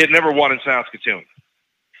 They had never won in Saskatoon.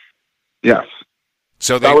 Yes.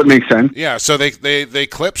 So that would make sense. Yeah, so they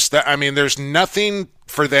clipped that. There's nothing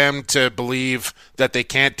for them to believe that they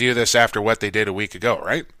can't do this after what they did a week ago,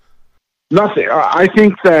 right? Nothing. I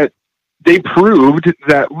think that they proved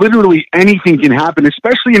that literally anything can happen,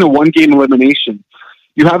 especially in a one-game elimination.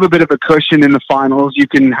 You have a bit of a cushion in the finals. You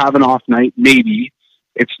can have an off night, maybe.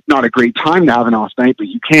 It's not a great time to have an off night, but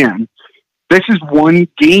you can. This is one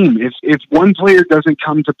game. If one player doesn't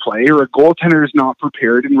come to play, or a goaltender is not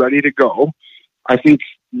prepared and ready to go, I think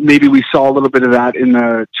maybe we saw a little bit of that in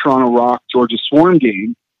the Toronto Rock Georgia Swarm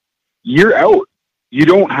game, you're out. You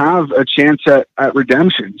don't have a chance at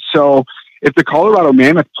redemption. So if the Colorado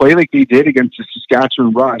Mammoth play like they did against the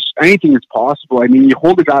Saskatchewan Rush, anything is possible. You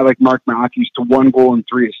hold a guy like Mark Matthews to 1 goal and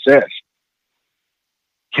 3 assists.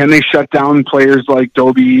 Can they shut down players like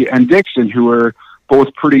Dobie and Dixon, who are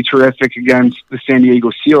both pretty terrific against the San Diego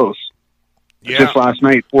Seals? Yeah. Just last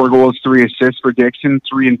night, 4 goals, 3 assists for Dixon,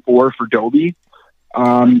 3 and 4 for Dobie.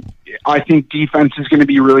 I think defense is going to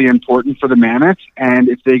be really important for the Mammoths, and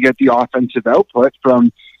if they get the offensive output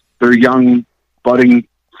from their young, budding,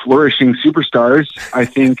 flourishing superstars, I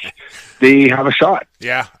think they have a shot.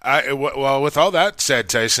 Yeah. Well, with all that said,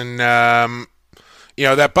 Tyson,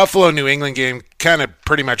 that Buffalo-New England game kind of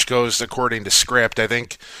pretty much goes according to script. I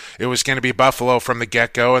think it was going to be Buffalo from the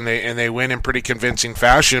get-go, and they win in pretty convincing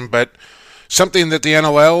fashion, but something that the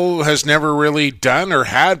NLL has never really done or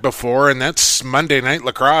had before, and that's Monday Night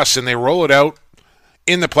Lacrosse, and they roll it out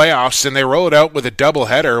in the playoffs, and they roll it out with a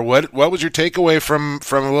doubleheader. What was your takeaway from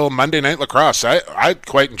a little Monday Night Lacrosse? I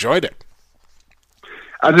quite enjoyed it.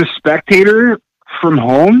 As a spectator from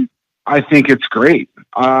home, I think it's great.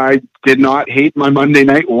 I did not hate my Monday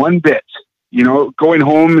night one bit. Going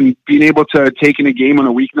home and being able to take in a game on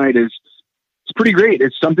a weeknight it's pretty great.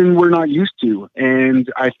 It's something we're not used to,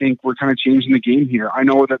 and I think we're kind of changing the game here. I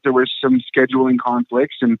know that there was some scheduling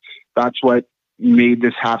conflicts, and that's what made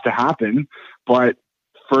this have to happen. But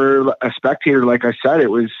for a spectator, like I said, it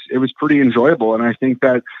was pretty enjoyable, and I think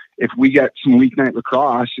that if we get some weeknight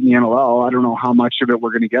lacrosse in the NLL, I don't know how much of it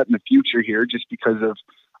we're going to get in the future here, just because of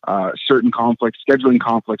certain scheduling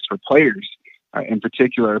conflicts for players in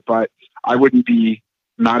particular. But I wouldn't be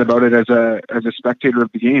mad about it as a spectator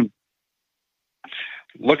of the game.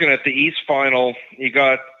 Looking at the East Final, you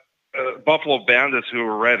got Buffalo Bandits, who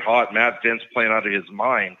are red hot. Matt Vince playing out of his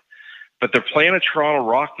mind, but they're playing a Toronto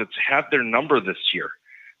Rock that's had their number this year.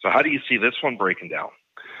 So how do you see this one breaking down?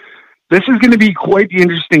 This is going to be quite the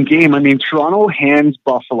interesting game. I mean, Toronto hands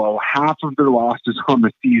Buffalo half of their losses on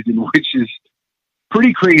the season, which is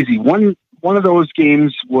pretty crazy. One of those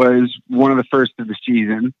games was one of the first of the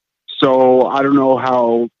season, so I don't know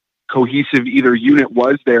how cohesive either unit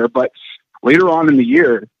was there, but later on in the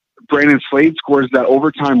year, Brandon Slade scores that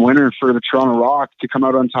overtime winner for the Toronto Rock to come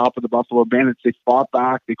out on top of the Buffalo Bandits. They fought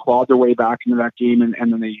back, they clawed their way back into that game, and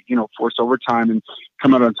then they force overtime and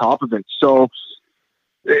come out on top of it. So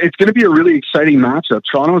it's going to be a really exciting matchup.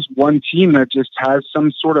 Toronto's one team that just has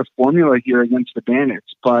some sort of formula here against the Bandits,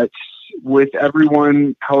 but with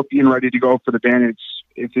everyone healthy and ready to go for the Bandits,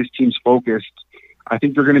 if this team's focused, I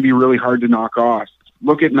think they're going to be really hard to knock off.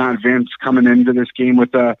 Look at Matt Vince coming into this game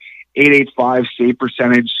with a .885 save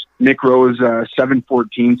percentage. Nick Rose,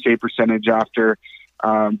 714 save percentage after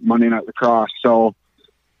Monday Night Lacrosse. So,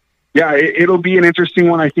 yeah, it'll be an interesting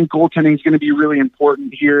one. I think goaltending is going to be really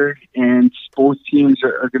important here, and both teams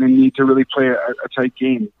are going to need to really play a tight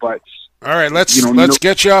game. But all right, let's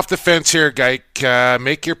get you off the fence here, Geik.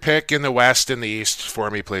 Make your pick in the West and the East for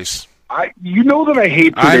me, please. You know that I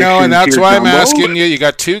hate predictions. I know, and that's here, why I'm Jumbo. asking you. You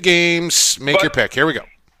got 2 games. Make your pick. Here we go.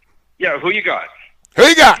 Yeah, who you got? Who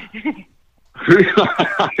you got?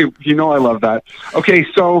 I love that. Okay,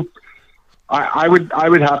 so I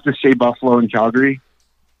would have to say Buffalo and Calgary.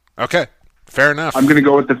 Okay, fair enough. I'm going to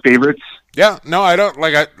go with the favorites. Yeah, no, I don't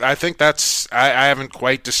like. I think that's. I haven't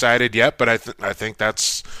quite decided yet, but I think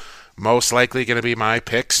that's most likely going to be my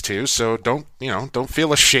picks too. So don't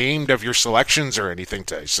feel ashamed of your selections or anything,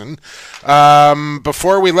 Tyson.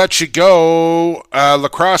 Before we let you go,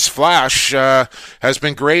 Lacrosse Flash has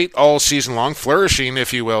been great all season long, flourishing,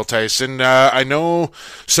 if you will, Tyson. I know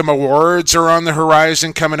some awards are on the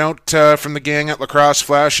horizon coming out from the gang at Lacrosse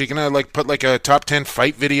Flash. Are you gonna put a top 10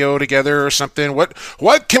 fight video together or something?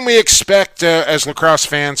 What can we expect as lacrosse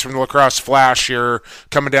fans from the Lacrosse Flash here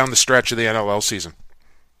coming down the stretch of the NLL season?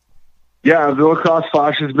 Yeah, the Lacrosse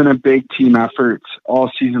Flash has been a big team effort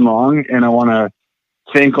all season long, and I want to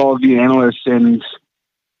thank all of the analysts and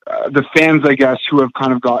the fans, I guess, who have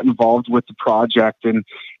kind of got involved with the project and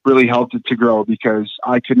really helped it to grow, because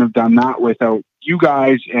I couldn't have done that without you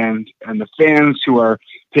guys and the fans who are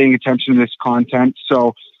paying attention to this content.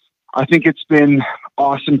 So I think it's been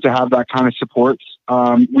awesome to have that kind of support.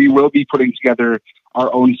 We will be putting together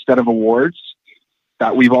our own set of awards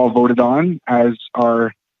that we've all voted on, as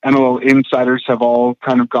our NLL insiders have all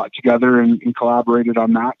kind of got together and collaborated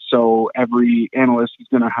on that. So every analyst is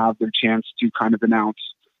going to have their chance to kind of announce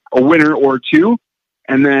a winner or two.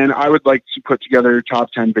 And then I would like to put together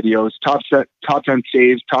top 10 videos, top 10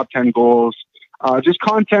 saves, top 10 goals, just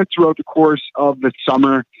content throughout the course of the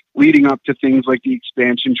summer leading up to things like the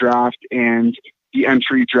expansion draft and the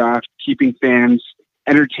entry draft, keeping fans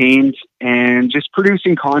entertained and just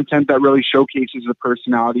producing content that really showcases the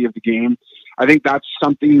personality of the game. I think that's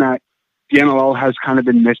something that the NLL has kind of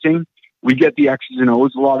been missing. We get the X's and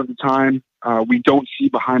O's a lot of the time. We don't see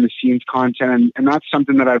behind the scenes content, and that's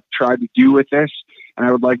something that I've tried to do with this, and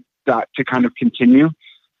I would like that to kind of continue.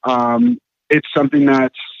 It's something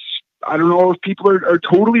that I don't know if people are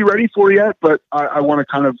totally ready for yet, but I want to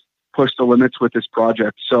kind of push the limits with this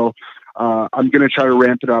project. So I'm going to try to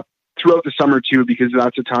ramp it up throughout the summer too, because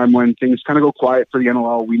that's a time when things kind of go quiet for the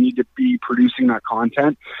NLL. We need to be producing that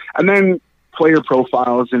content. And then player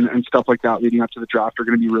profiles and stuff like that leading up to the draft are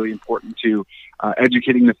going to be really important to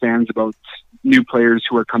educating the fans about new players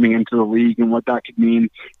who are coming into the league and what that could mean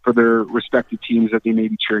for their respective teams that they may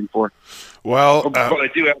be cheering for. Well, but I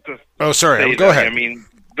do have to. Oh, sorry. Go that. ahead. I mean,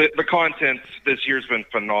 the content this year's been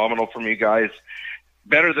phenomenal from you guys.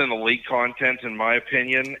 Better than the league content, in my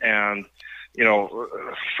opinion. And, you know,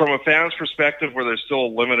 from a fan's perspective, where there's still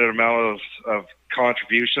a limited amount of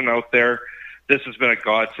contribution out there, this has been a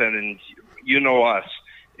godsend. And you know us.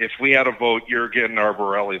 If we had a vote, you're getting our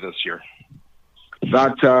Borelli this year.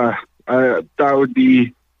 That would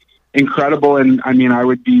be incredible. And, I mean, I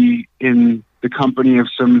would be in the company of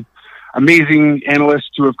some amazing analysts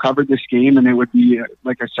who have covered this game, and it would be,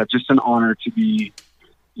 like I said, just an honor to be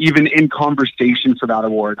even in conversation for that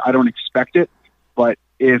award. I don't expect it, but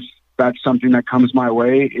if that's something that comes my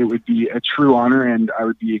way, it would be a true honor, and I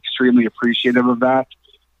would be extremely appreciative of that.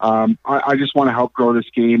 I just want to help grow this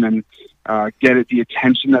game and get it the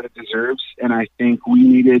attention that it deserves, and I think we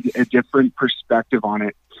needed a different perspective on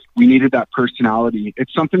it. We needed that personality.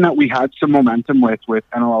 It's something that we had some momentum with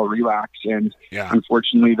NLL Relax, and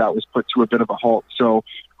unfortunately that was put to a bit of a halt. So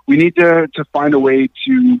we need to find a way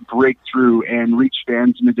to break through and reach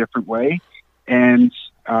fans in a different way. And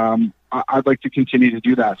I'd like to continue to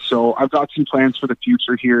do that. So I've got some plans for the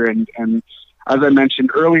future here. And as I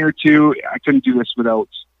mentioned earlier too, I couldn't do this without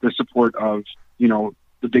the support of, you know,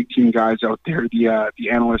 the big team guys out there, the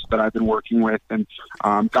analysts that I've been working with, and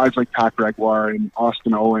guys like Pat Gregoire and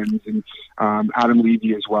Austin Owens and Adam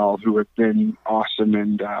Levy as well, who have been awesome,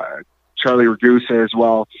 and Charlie Ragusa as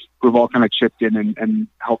well, who have all kind of chipped in and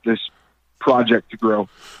helped this project to grow.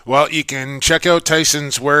 Well, you can check out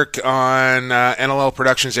Tyson's work on NLL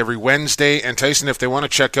Productions every Wednesday. And Tyson, if they want to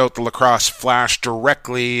check out the Lacrosse Flash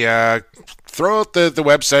directly, throw out the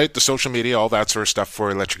website, the social media, all that sort of stuff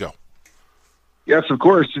before I let you go. Yes, of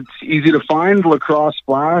course. It's easy to find, Lacrosse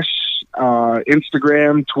Flash,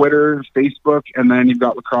 Instagram, Twitter, Facebook, and then you've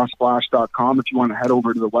got lacrosseflash.com if you want to head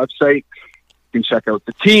over to the website. You can check out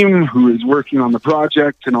the team who is working on the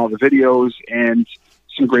project and all the videos, and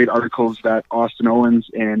some great articles that Austin Owens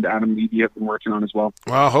and Adam Levy have been working on as well.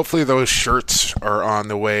 Well, hopefully those shirts are on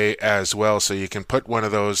the way as well, so you can put one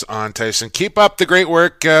of those on, Tyson. Keep up the great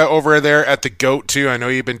work over there at the GOAT, too. I know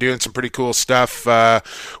you've been doing some pretty cool stuff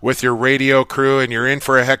with your radio crew, and you're in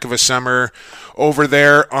for a heck of a summer over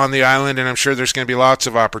there on the island, and I'm sure there's going to be lots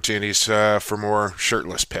of opportunities for more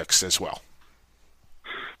shirtless pics as well.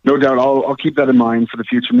 No doubt. I'll keep that in mind for the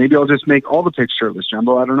future. Maybe I'll just make all the pics shirtless,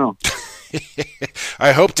 Jumbo. I don't know.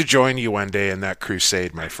 I hope to join you one day in that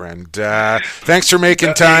crusade, my friend. Thanks for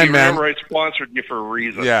making time, man. Remember, I sponsored you for a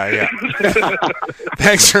reason. Yeah.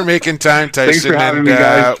 Thanks for making time, Tyson. Thanks for having me,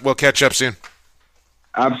 guys. We'll catch up soon.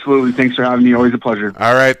 Absolutely. Thanks for having me. Always a pleasure.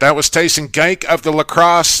 All right. That was Tyson Geik of the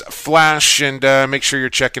Lacrosse Flash, and make sure you're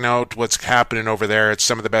checking out what's happening over there. It's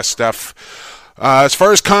some of the best stuff. As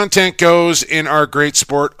far as content goes in our great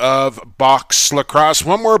sport of box lacrosse.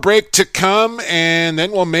 One more break to come, and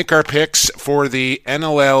then we'll make our picks for the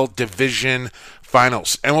NLL Division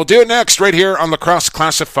Finals. And we'll do it next right here on Lacrosse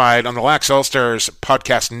Classified on the Lax All-Stars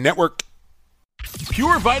Podcast Network.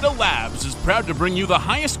 Pure Vita Labs is proud to bring you the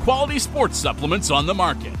highest quality sports supplements on the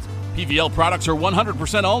market. PVL products are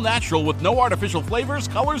 100% all-natural with no artificial flavors,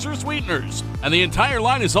 colors, or sweeteners. And the entire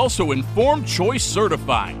line is also Informed Choice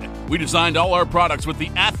certified. We designed all our products with the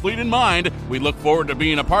athlete in mind. We look forward to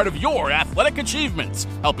being a part of your athletic achievements,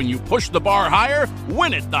 helping you push the bar higher,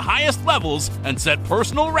 win at the highest levels, and set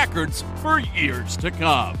personal records for years to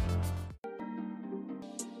come.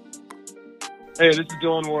 Hey, this is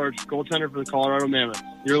Dylan Ward, goaltender for the Colorado Mammoth.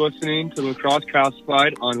 You're listening to Lacrosse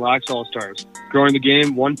Classified on Lax All-Stars, growing the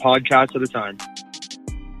game one podcast at a time.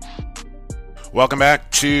 Welcome back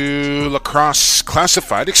to Lacrosse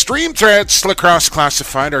Classified. Extreme Threads Lacrosse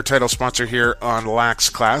Classified, our title sponsor here on Lax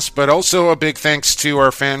Class, but also a big thanks to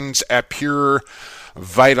our friends at Pure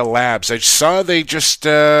Vita Labs. I saw they just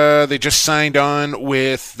signed on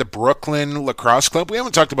with the Brooklyn Lacrosse Club. We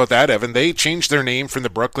haven't talked about that, Evan. They changed their name from the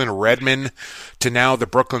Brooklyn Redmen to now the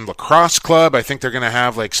Brooklyn Lacrosse Club. I think they're going to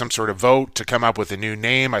have like some sort of vote to come up with a new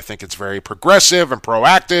name. I think it's very progressive and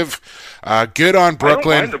proactive. Good on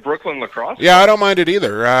Brooklyn. I don't mind the Brooklyn Lacrosse Club. Yeah, I don't mind it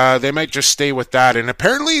either. They might just stay with that. And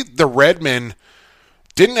apparently the Redmen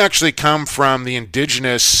didn't actually come from the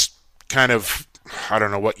indigenous kind of, I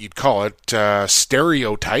don't know what you'd call it,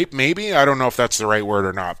 stereotype maybe. I don't know if that's the right word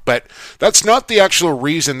or not. But that's not the actual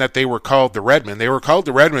reason that they were called the Redmen. They were called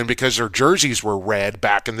the Redmen because their jerseys were red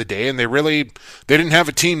back in the day, and they didn't have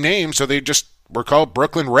a team name, so they just were called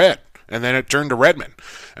Brooklyn Red. And then it turned to Redmen.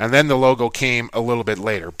 And then the logo came a little bit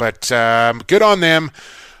later. But good on them.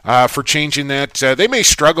 for changing that. They may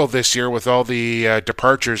struggle this year with all the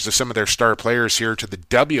departures of some of their star players here to the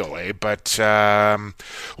WA, but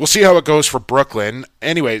we'll see how it goes for Brooklyn.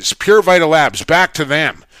 Anyways, Pure Vita Labs, back to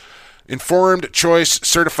them. Informed Choice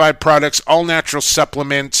Certified Products, all natural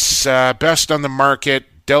supplements, best on the market.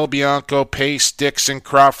 Del Bianco, Pace, Dixon,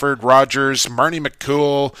 Crawford, Rogers, Marnie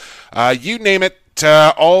McCool, you name it.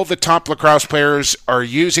 All the top lacrosse players are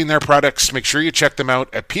using their products. Make sure you check them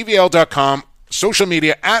out at pvl.com. Social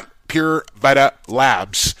media at Pure Vita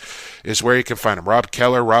Labs is where you can find them. Ryan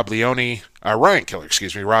Keller, Rob Leone,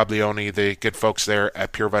 the good folks there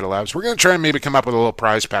at Pure Vita Labs. We're going to try and maybe come up with a little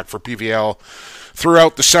prize pack for PVL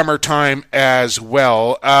throughout the summertime as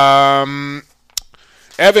well.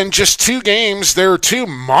 Evan, just 2 games. There are 2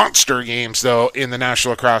 monster games, though, in the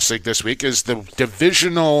National Lacrosse League this week as the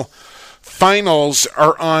divisional finals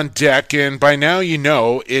are on deck. And by now you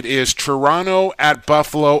know it is Toronto at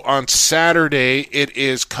Buffalo on Saturday. It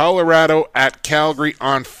is Colorado at Calgary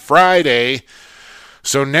on Friday.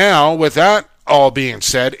 So now, with that all being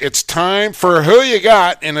said, it's time for Who You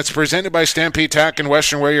Got, and it's presented by Stampede Tack and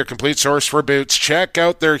Western Wear, your complete source for boots. Check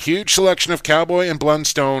out their huge selection of Cowboy and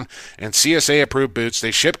Blundstone and CSA-approved boots.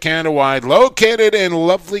 They ship Canada-wide, located in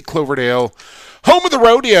lovely Cloverdale, home of the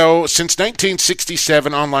rodeo since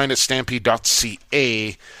 1967, online at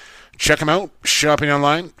stampede.ca. Check them out, shopping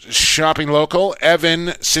online, shopping local.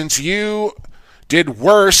 Evan, since you did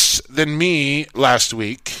worse than me last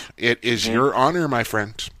week, it is your honor, my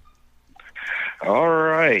friend. All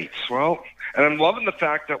right. Well, and I'm loving the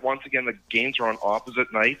fact that, once again, the games are on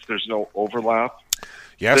opposite nights. There's no overlap.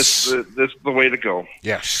 Yes. This is the way to go.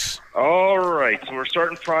 Yes. All right. So we're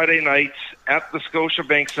starting Friday night at the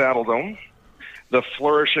Scotiabank Saddledome. The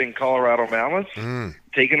flourishing Colorado Mammoths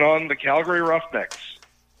taking on the Calgary Roughnecks.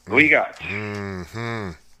 Who you got?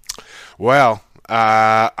 Well,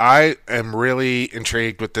 I am really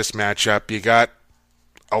intrigued with this matchup. You got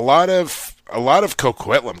a lot of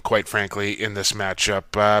Coquitlam, quite frankly, in this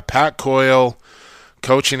matchup. Pat Coyle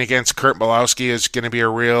coaching against Kurt Malowski is going to be a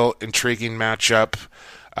real intriguing matchup.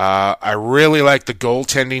 I really like the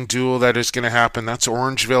goaltending duel that is going to happen. That's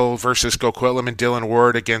Orangeville versus Coquitlam and Dylan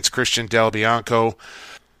Ward against Christian Del Bianco.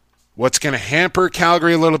 What's going to hamper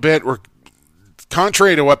Calgary a little bit,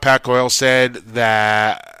 contrary to what Pat Coyle said,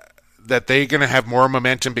 that they're going to have more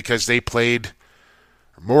momentum because they played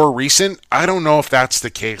more recent. I don't know if that's the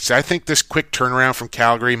case. I think this quick turnaround from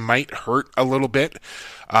Calgary might hurt a little bit,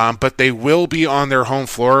 but they will be on their home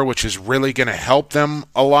floor, which is really going to help them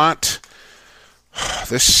a lot.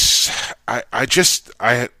 I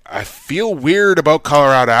feel weird about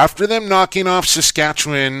Colorado. After them knocking off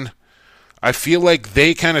Saskatchewan, I feel like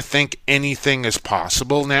they kind of think anything is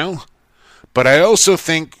possible now. But I also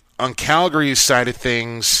think on Calgary's side of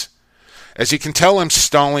things, as you can tell, I'm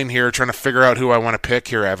stalling here, trying to figure out who I want to pick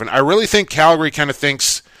here, Evan. I really think Calgary kind of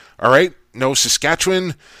thinks, all right, no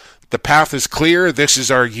Saskatchewan, the path is clear, this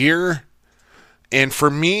is our year. And for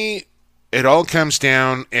me, it all comes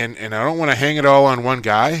down, and I don't want to hang it all on one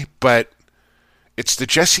guy, but it's the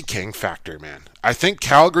Jesse King factor, man. I think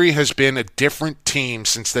Calgary has been a different team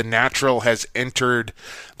since the Natural has entered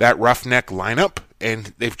that Roughneck lineup,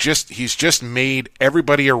 and he's just made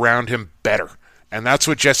everybody around him better. And that's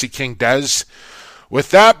what Jesse King does.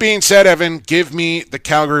 With that being said, Evan, give me the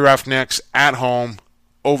Calgary Roughnecks at home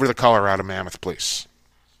over the Colorado Mammoth, please.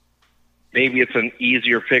 Maybe it's an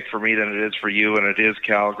easier pick for me than it is for you, and it is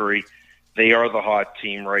Calgary. They are the hot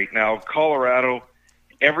team right now. Colorado,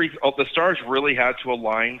 the Stars really had to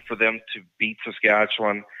align for them to beat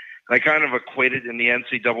Saskatchewan. And I kind of equated in the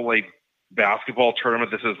NCAA basketball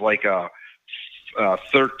tournament, this is like a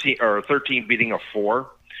 13 beating a 4.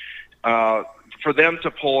 For them to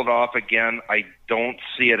pull it off again, I don't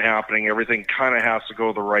see it happening. Everything kind of has to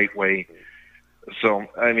go the right way. So,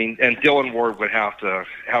 I mean, and Dylan Ward would have to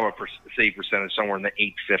have a save percentage somewhere in the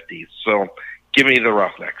 850s. So, give me the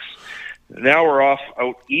Roughnecks. Now we're off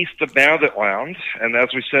out east of Bandit Lounge, and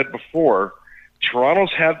as we said before,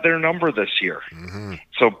 Toronto's had their number this year. Mm-hmm.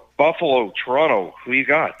 So, Buffalo, Toronto, who you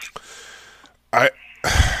got? I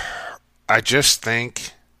just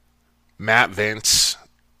think Matt Vince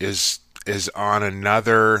is on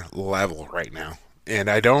another level right now. And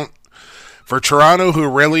for Toronto, who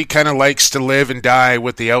really kind of likes to live and die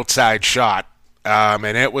with the outside shot, and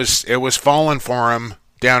it was falling for him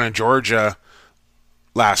down in Georgia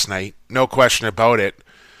last night, no question about it.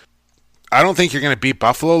 I don't think you're going to beat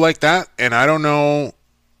Buffalo like that, and I don't know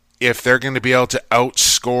if they're going to be able to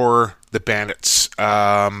outscore the Bandits,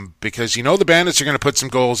 because the Bandits are going to put some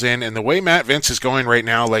goals in, and the way Matt Vince is going right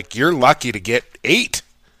now, like, you're lucky to get 8.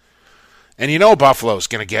 And you know Buffalo's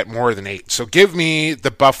going to get more than 8. So give me the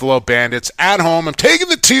Buffalo Bandits at home. I'm taking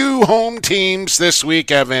the 2 home teams this week,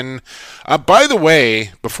 Evan. By the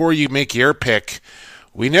way, before you make your pick,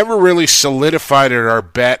 we never really solidified our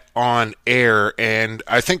bet on air, and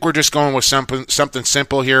I think we're just going with something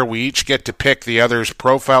simple here. We each get to pick the other's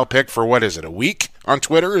profile pic for, what is it, a week on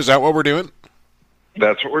Twitter? Is that what we're doing?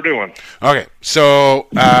 That's what we're doing. Okay, so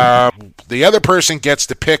the other person gets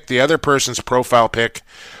to pick the other person's profile pic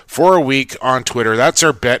for a week on Twitter. That's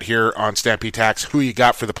our bet here on Stampede Tax, who you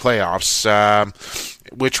got for the playoffs,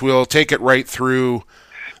 which will take it right through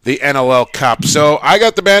the NLL Cup. So I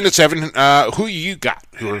got the Bandits, Evan. Who you got?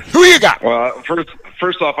 Who you got? Well,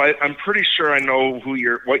 first off, I'm pretty sure I know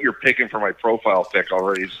what you're picking for my profile pick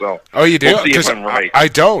already. So oh, you do? We'll see if I'm right. I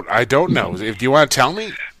don't know. Do you want to tell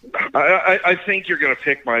me? I think you're going to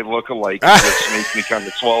pick my look-alike, which makes me kind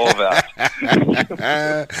of swallow that.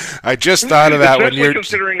 I just thought of that when you're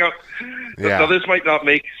considering. So this might not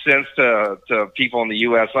make sense to people in the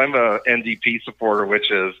U.S. I'm a NDP supporter,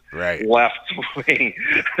 which is left-wing,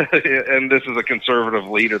 and this is a conservative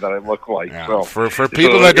leader that I look like. Yeah. So for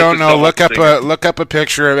people that don't know, look up a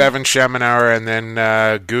picture of Evan Schemenauer and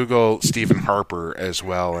then Google Stephen Harper as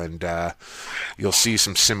well, and you'll see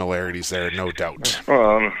some similarities there, no doubt.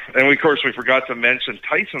 And of course, we forgot to mention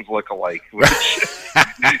Tyson's look-alike, which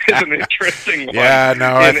is an interesting one. Yeah,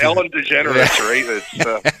 no. And Ellen DeGeneres, right?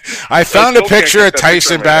 It's, I found a picture of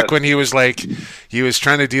Tyson back when he was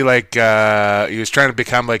trying to do he was trying to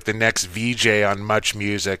become like the next VJ on Much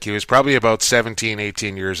Music. He was probably about 17,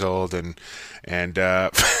 18 years old, and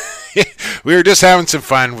we were just having some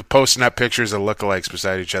fun with posting up pictures of lookalikes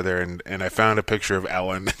beside each other, and I found a picture of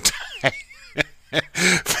Ellen.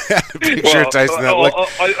 Picture of Tyson.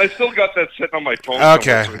 I still got that sitting on my phone.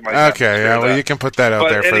 Okay. Yeah. Well, you can put that out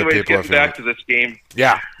there for the people. Getting back to this game.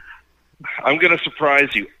 Yeah. I'm going to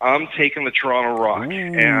surprise you. I'm taking the Toronto Rock. Ooh.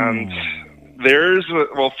 And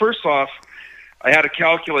first off, I had to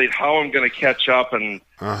calculate how I'm going to catch up, and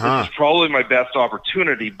this is probably my best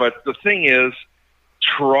opportunity. But the thing is,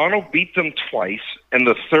 Toronto beat them twice, and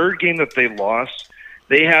the third game that they lost,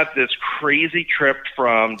 they had this crazy trip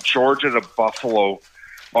from Georgia to Buffalo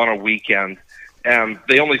on a weekend, and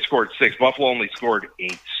they only scored 6. Buffalo only scored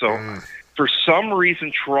 8. So for some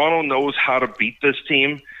reason, Toronto knows how to beat this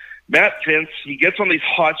team. Matt Vince, he gets on these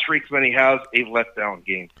hot streaks when he has a letdown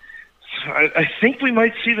game. So I think we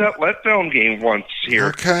might see that letdown game once here.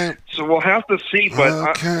 Okay. So we'll have to see.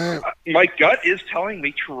 But my gut is telling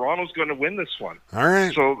me Toronto's going to win this one. All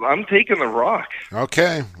right. So I'm taking the Rock.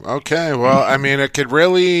 Okay. Well, I mean, it could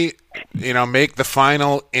really, make the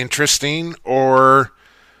final interesting, or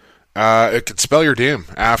it could spell your doom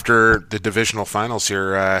after the divisional finals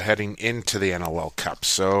here, heading into the NLL Cup.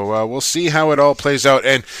 So we'll see how it all plays out.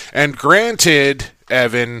 And granted,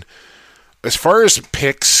 Evan, as far as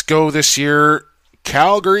picks go this year,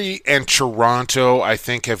 Calgary and Toronto, I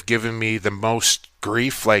think, have given me the most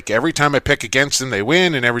grief. Like, every time I pick against them, they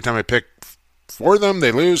win, and every time I pick for them,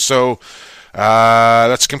 they lose. So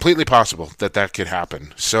that's completely possible that could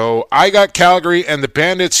happen. So I got Calgary and the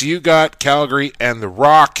Bandits. You got Calgary and the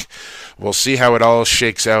Rock. We'll see how it all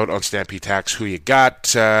shakes out on Stampede Tax. Who you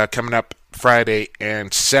got coming up Friday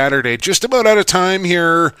and Saturday. Just about out of time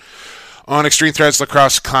here on Extreme Threads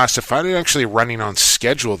Lacrosse Classified. I'm actually running on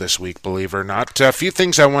schedule this week, believe it or not. A few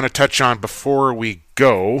things I want to touch on before we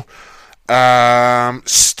go.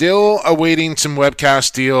 Still awaiting some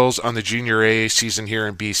webcast deals on the Junior A season here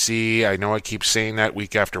in BC. I know I keep saying that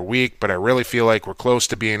week after week, but I really feel like we're close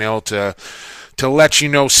to being able to let you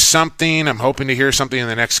know something. I'm hoping to hear something in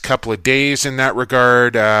the next couple of days in that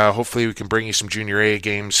regard. Hopefully we can bring you some Junior A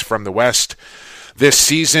games from the West this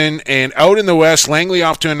season. And out in the West, Langley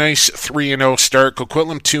off to a nice 3-0 start.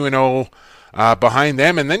 Coquitlam 2-0 behind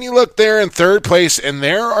them. And then you look there in third place, and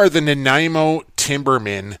there are the Nanaimo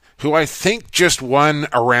Timbermen, who I think just won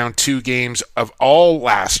around 2 games of all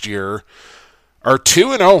last year, are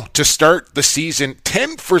 2-0 to start the season.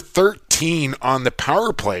 10 for 13 on the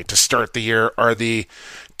power play to start the year are the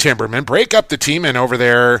Timbermen. Break up the team in over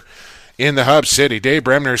there in the Hub City. Dave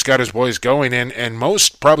Bremner's got his boys going in, and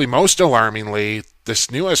probably most alarmingly,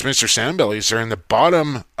 this new Westminster Sandbillies are in the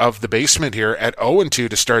bottom of the basement here at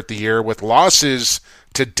 0-2 to start the year, with losses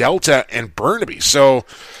to Delta and Burnaby. So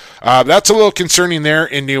that's a little concerning there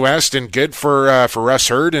in New West, and good for Russ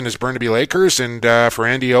Hurd and his Burnaby Lakers, and for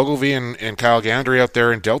Andy Ogilvie and Kyle Gandry out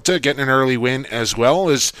there in Delta getting an early win as well.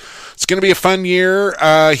 It's going to be a fun year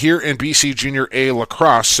here in BC Junior A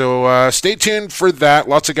lacrosse, so stay tuned for that.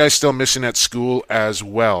 Lots of guys still missing at school as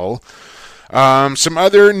well. Some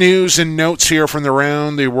other news and notes here from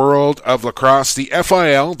around the world of lacrosse. The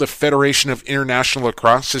FIL, the Federation of International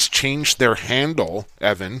Lacrosse, has changed their handle,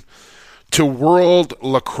 Evan, to World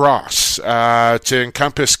Lacrosse, to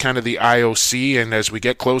encompass kind of the IOC. And as we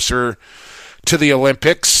get closer to the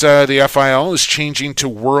Olympics, the FIL is changing to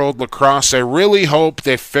World Lacrosse. I really hope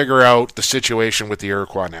they figure out the situation with the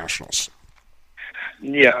Iroquois Nationals.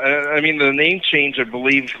 Yeah, I mean, the name change, I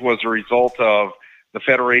believe, was a result of the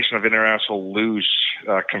Federation of International Luge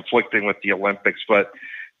conflicting with the Olympics. But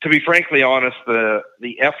to be frankly honest, the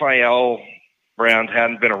FIL brand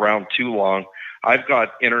hadn't been around too long. I've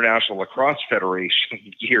got International Lacrosse Federation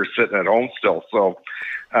here sitting at home still. So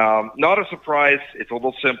not a surprise. It's a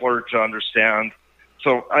little simpler to understand.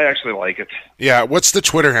 So I actually like it. Yeah, what's the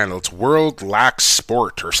Twitter handle? It's World Lax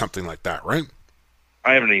Sport or something like that, right?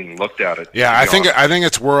 I haven't even looked at it. Yeah, I think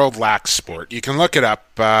it's World Lax Sport. You can look it up.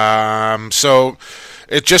 So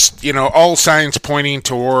it just, all signs pointing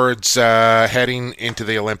towards heading into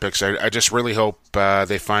the Olympics. I just really hope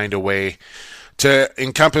they find a way to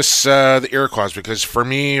encompass the Iroquois, because for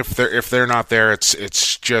me, if they're not there,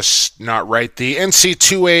 it's just not right. The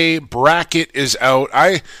NC2A bracket is out.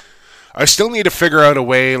 I still need to figure out a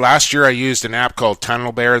way. Last year I used an app called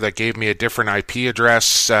Tunnel Bear that gave me a different IP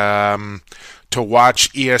address to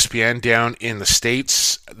watch ESPN down in the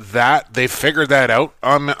States. That they figured that out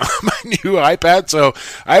on my new iPad, so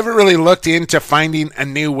I haven't really looked into finding a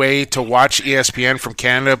new way to watch ESPN from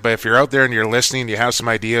Canada. But if you're out there and you're listening, you have some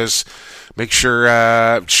ideas, make sure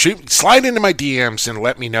slide into my DMs and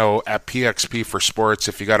let me know at PXP for Sports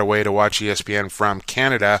if you got a way to watch ESPN from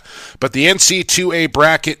Canada. But the NC2A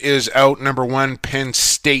bracket is out. Number 1, Penn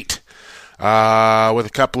State, with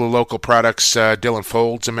a couple of local products. Dylan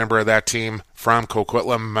Folds, a member of that team from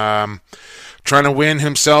Coquitlam, trying to win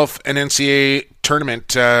himself an NCAA tournament.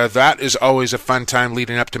 That is always a fun time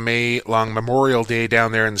leading up to May-long Memorial Day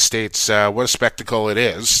down there in the States. What a spectacle it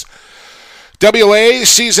is. WLA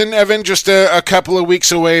season, Evan, just a couple of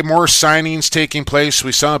weeks away. More signings taking place.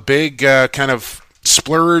 We saw a big kind of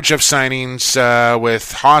splurge of signings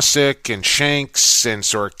with Hossack and Shanks and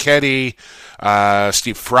Sorchetti.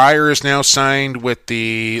 Steve Fryer is now signed with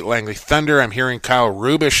the Langley Thunder. I'm hearing Kyle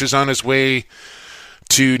Rubish is on his way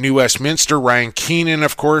to New Westminster. Ryan Keenan,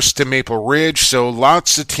 of course, to Maple Ridge. So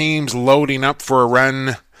lots of teams loading up for a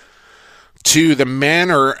run to the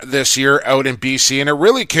Manor this year out in BC. And it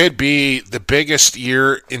really could be the biggest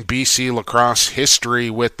year in BC lacrosse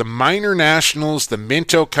history, with the minor nationals, the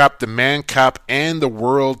Minto Cup, the Man Cup, and the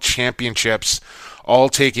World Championships all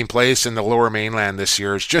taking place in the Lower Mainland this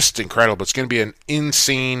year. It's just incredible. It's going to be an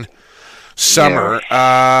insane summer.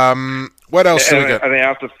 Yeah. What else do we got? And I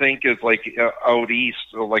have to think is like out east,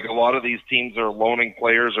 like a lot of these teams are loaning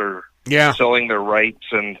players or selling their rights,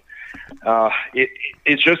 and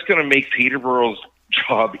it's just going to make Peterborough's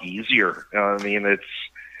job easier. I mean, it's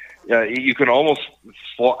you can almost,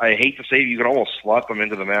 I hate to say, you can almost slot them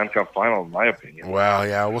into the Man Cup final, in my opinion. Well,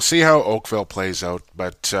 yeah, we'll see how Oakville plays out,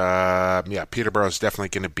 but Peterborough is definitely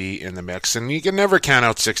going to be in the mix, and you can never count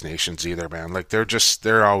out Six Nations either, man. Like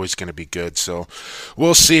they're always going to be good. So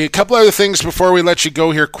we'll see. A couple other things before we let you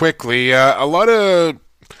go here quickly. A lot of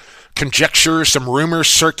conjecture, some rumors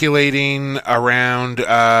circulating around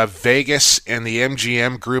Vegas and the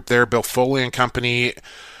MGM group there, Bill Foley and company,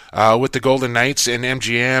 with the Golden Knights, and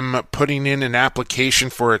MGM putting in an application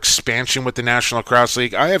for expansion with the National Lacrosse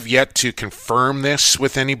League. I have yet to confirm this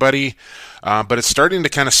with anybody, but it's starting to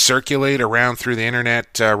kind of circulate around through the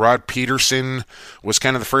internet. Rod Peterson was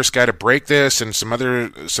kind of the first guy to break this, and some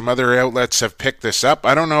other outlets have picked this up.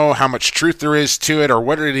 I don't know how much truth there is to it or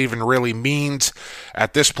what it even really means.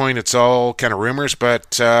 At this point, it's all kind of rumors,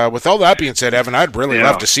 but with all that being said, Evan, I'd really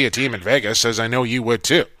love to see a team in Vegas, as I know you would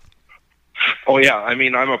too. Oh, yeah. I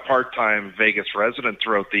mean, I'm a part-time Vegas resident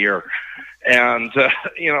throughout the year. And,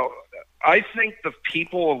 I think the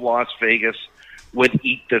people of Las Vegas would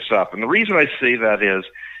eat this up. And the reason I say that is,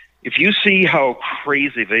 if you see how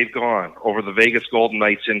crazy they've gone over the Vegas Golden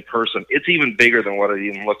Knights in person, it's even bigger than what it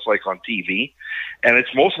even looks like on TV. And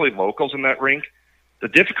it's mostly locals in that rink. The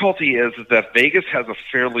difficulty is that Vegas has a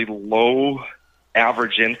fairly low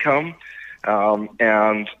average income.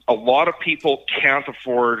 And a lot of people can't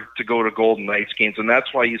afford to go to Golden Knights games, and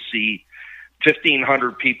that's why you see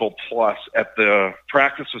 1,500 people plus at the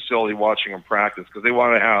practice facility watching them practice, because they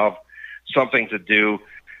want to have something to do,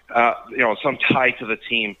 some tie to the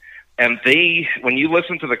team. And when you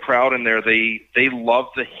listen to the crowd in there, they love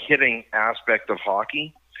the hitting aspect of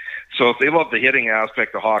hockey. So if they love the hitting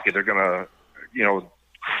aspect of hockey, they're going to,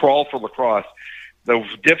 crawl for lacrosse. The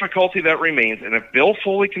difficulty that remains, and if Bill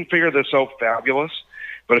Foley can figure this out, fabulous.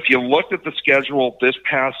 But if you looked at the schedule this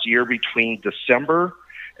past year between December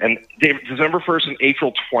 1st and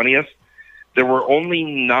April 20th, there were only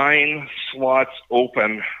 9 slots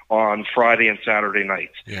open on Friday and Saturday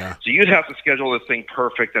nights. Yeah. So you'd have to schedule this thing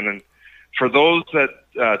perfect. And then for those that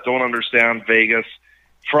don't understand Vegas,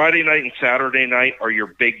 Friday night and Saturday night are your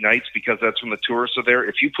big nights because that's when the tourists are there.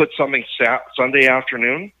 If you put something Sunday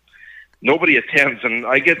afternoon, nobody attends. And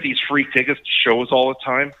I get these free tickets to shows all the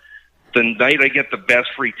time. The night I get the best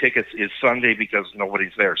free tickets is Sunday because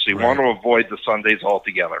nobody's there. So you want to avoid the Sundays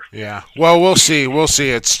altogether. Yeah. Well, we'll see. We'll see.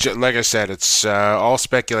 It's just, like I said, it's all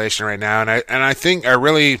speculation right now, and I think I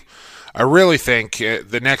really think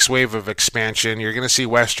the next wave of expansion, you're going to see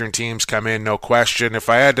Western teams come in, no question. If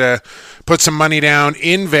I had to put some money down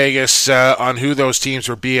in Vegas on who those teams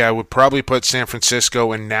would be, I would probably put San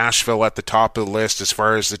Francisco and Nashville at the top of the list as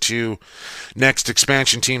far as the 2 next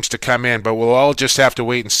expansion teams to come in. But we'll all just have to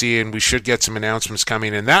wait and see, and we should get some announcements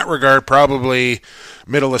coming in that regard, probably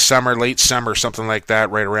middle of summer, late summer, something like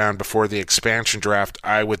that, right around before the expansion draft,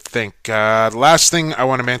 I would think. The last thing I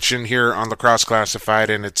want to mention here on Lacrosse Classified,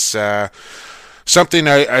 and it's something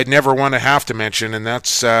I never want to have to mention, and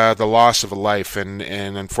that's the loss of a life. And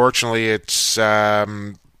unfortunately, it's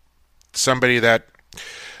somebody that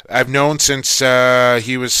I've known since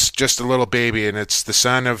he was just a little baby, and it's the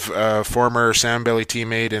son of a former Sam Bailey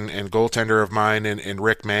teammate and goaltender of mine, and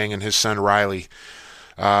Rick Mang, and his son Riley,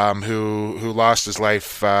 who lost his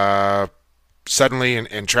life suddenly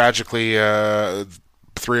and tragically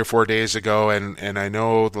 3 or 4 days ago, and I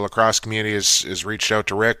know the lacrosse community has reached out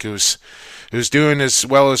to Rick, who's doing as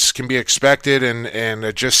well as can be expected,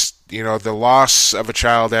 and just, the loss of a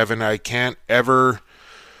child, Evan, I can't ever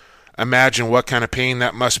imagine what kind of pain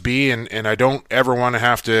that must be, and I don't ever want to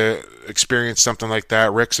have to experience something like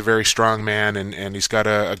that. Rick's a very strong man, and he's got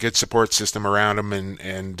a good support system around him,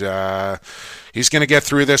 and he's going to get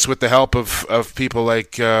through this with the help of people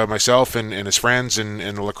like myself and his friends and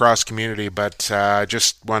the lacrosse community. But I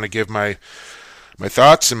just want to give my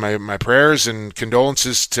thoughts and my prayers and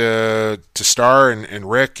condolences to Star and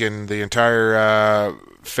Rick and the entire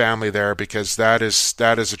family there, because that is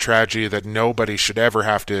a tragedy that nobody should ever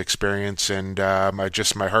have to experience, and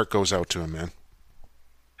my heart goes out to him, man.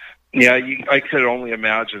 Yeah, I could only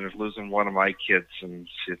imagine if losing one of my kids, and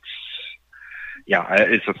it's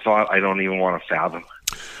a thought I don't even want to fathom.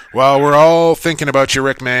 Well, we're all thinking about you,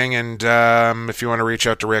 Rick Mang, and if you want to reach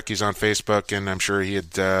out to Rick, he's on Facebook, and I'm sure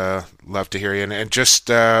he'd love to hear you. And just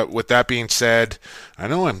with that being said, I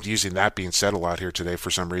know I'm using that being said a lot here today for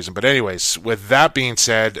some reason, but anyways, with that being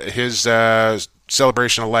said, his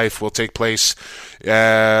celebration of life will take place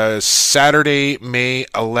Saturday, May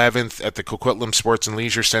 11th at the Coquitlam Sports and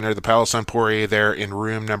Leisure Center, the Palace on Poirier there in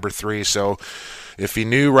room number 3. So if you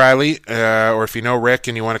knew Riley or if you know Rick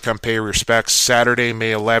and you want to come pay respects, Saturday,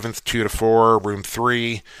 May 11th, 2 to 4, room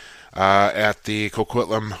 3 at the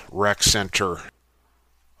Coquitlam Rec Center.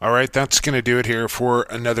 All right, that's going to do it here for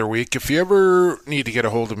another week. If you ever need to get a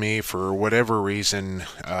hold of me for whatever reason,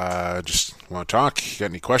 just want to talk, you got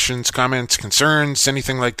any questions, comments, concerns,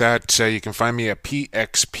 anything like that, you can find me at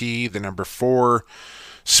PXP4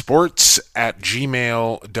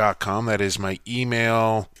 sports@gmail.com. That is my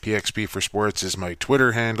email. PXP for Sports is my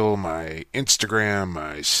Twitter handle, my Instagram,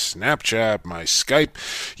 my Snapchat, my Skype,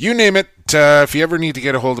 you name it. If you ever need to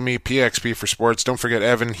get a hold of me, PXP for Sports. Don't forget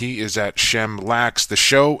Evan, he is at Shem Lax. The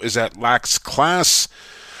show is at Lax Class.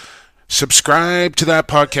 Subscribe to that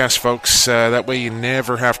podcast, folks. That way you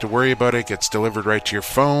never have to worry about it. It gets delivered right to your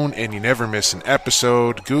phone, and you never miss an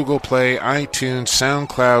episode. Google Play, iTunes,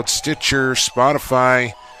 SoundCloud, Stitcher,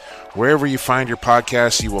 Spotify. Wherever you find your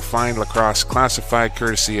podcasts, you will find Lacrosse Classified,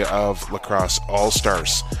 courtesy of Lacrosse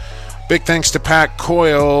All-Stars. Big thanks to Pat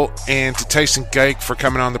Coyle and to Tyson Geik for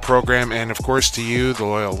coming on the program, and of course to you, the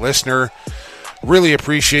loyal listener. Really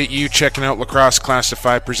appreciate you checking out Lacrosse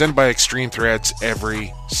Classified, presented by Extreme Threads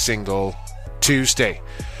every single Tuesday.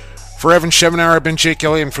 For Evan Chevenauer, I've been Jake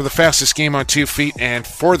Elliott, for the fastest game on 2 feet, and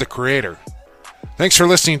for the creator. Thanks for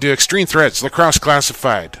listening to Extreme Threads Lacrosse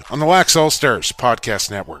Classified on the Lax All-Stars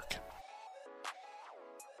Podcast Network.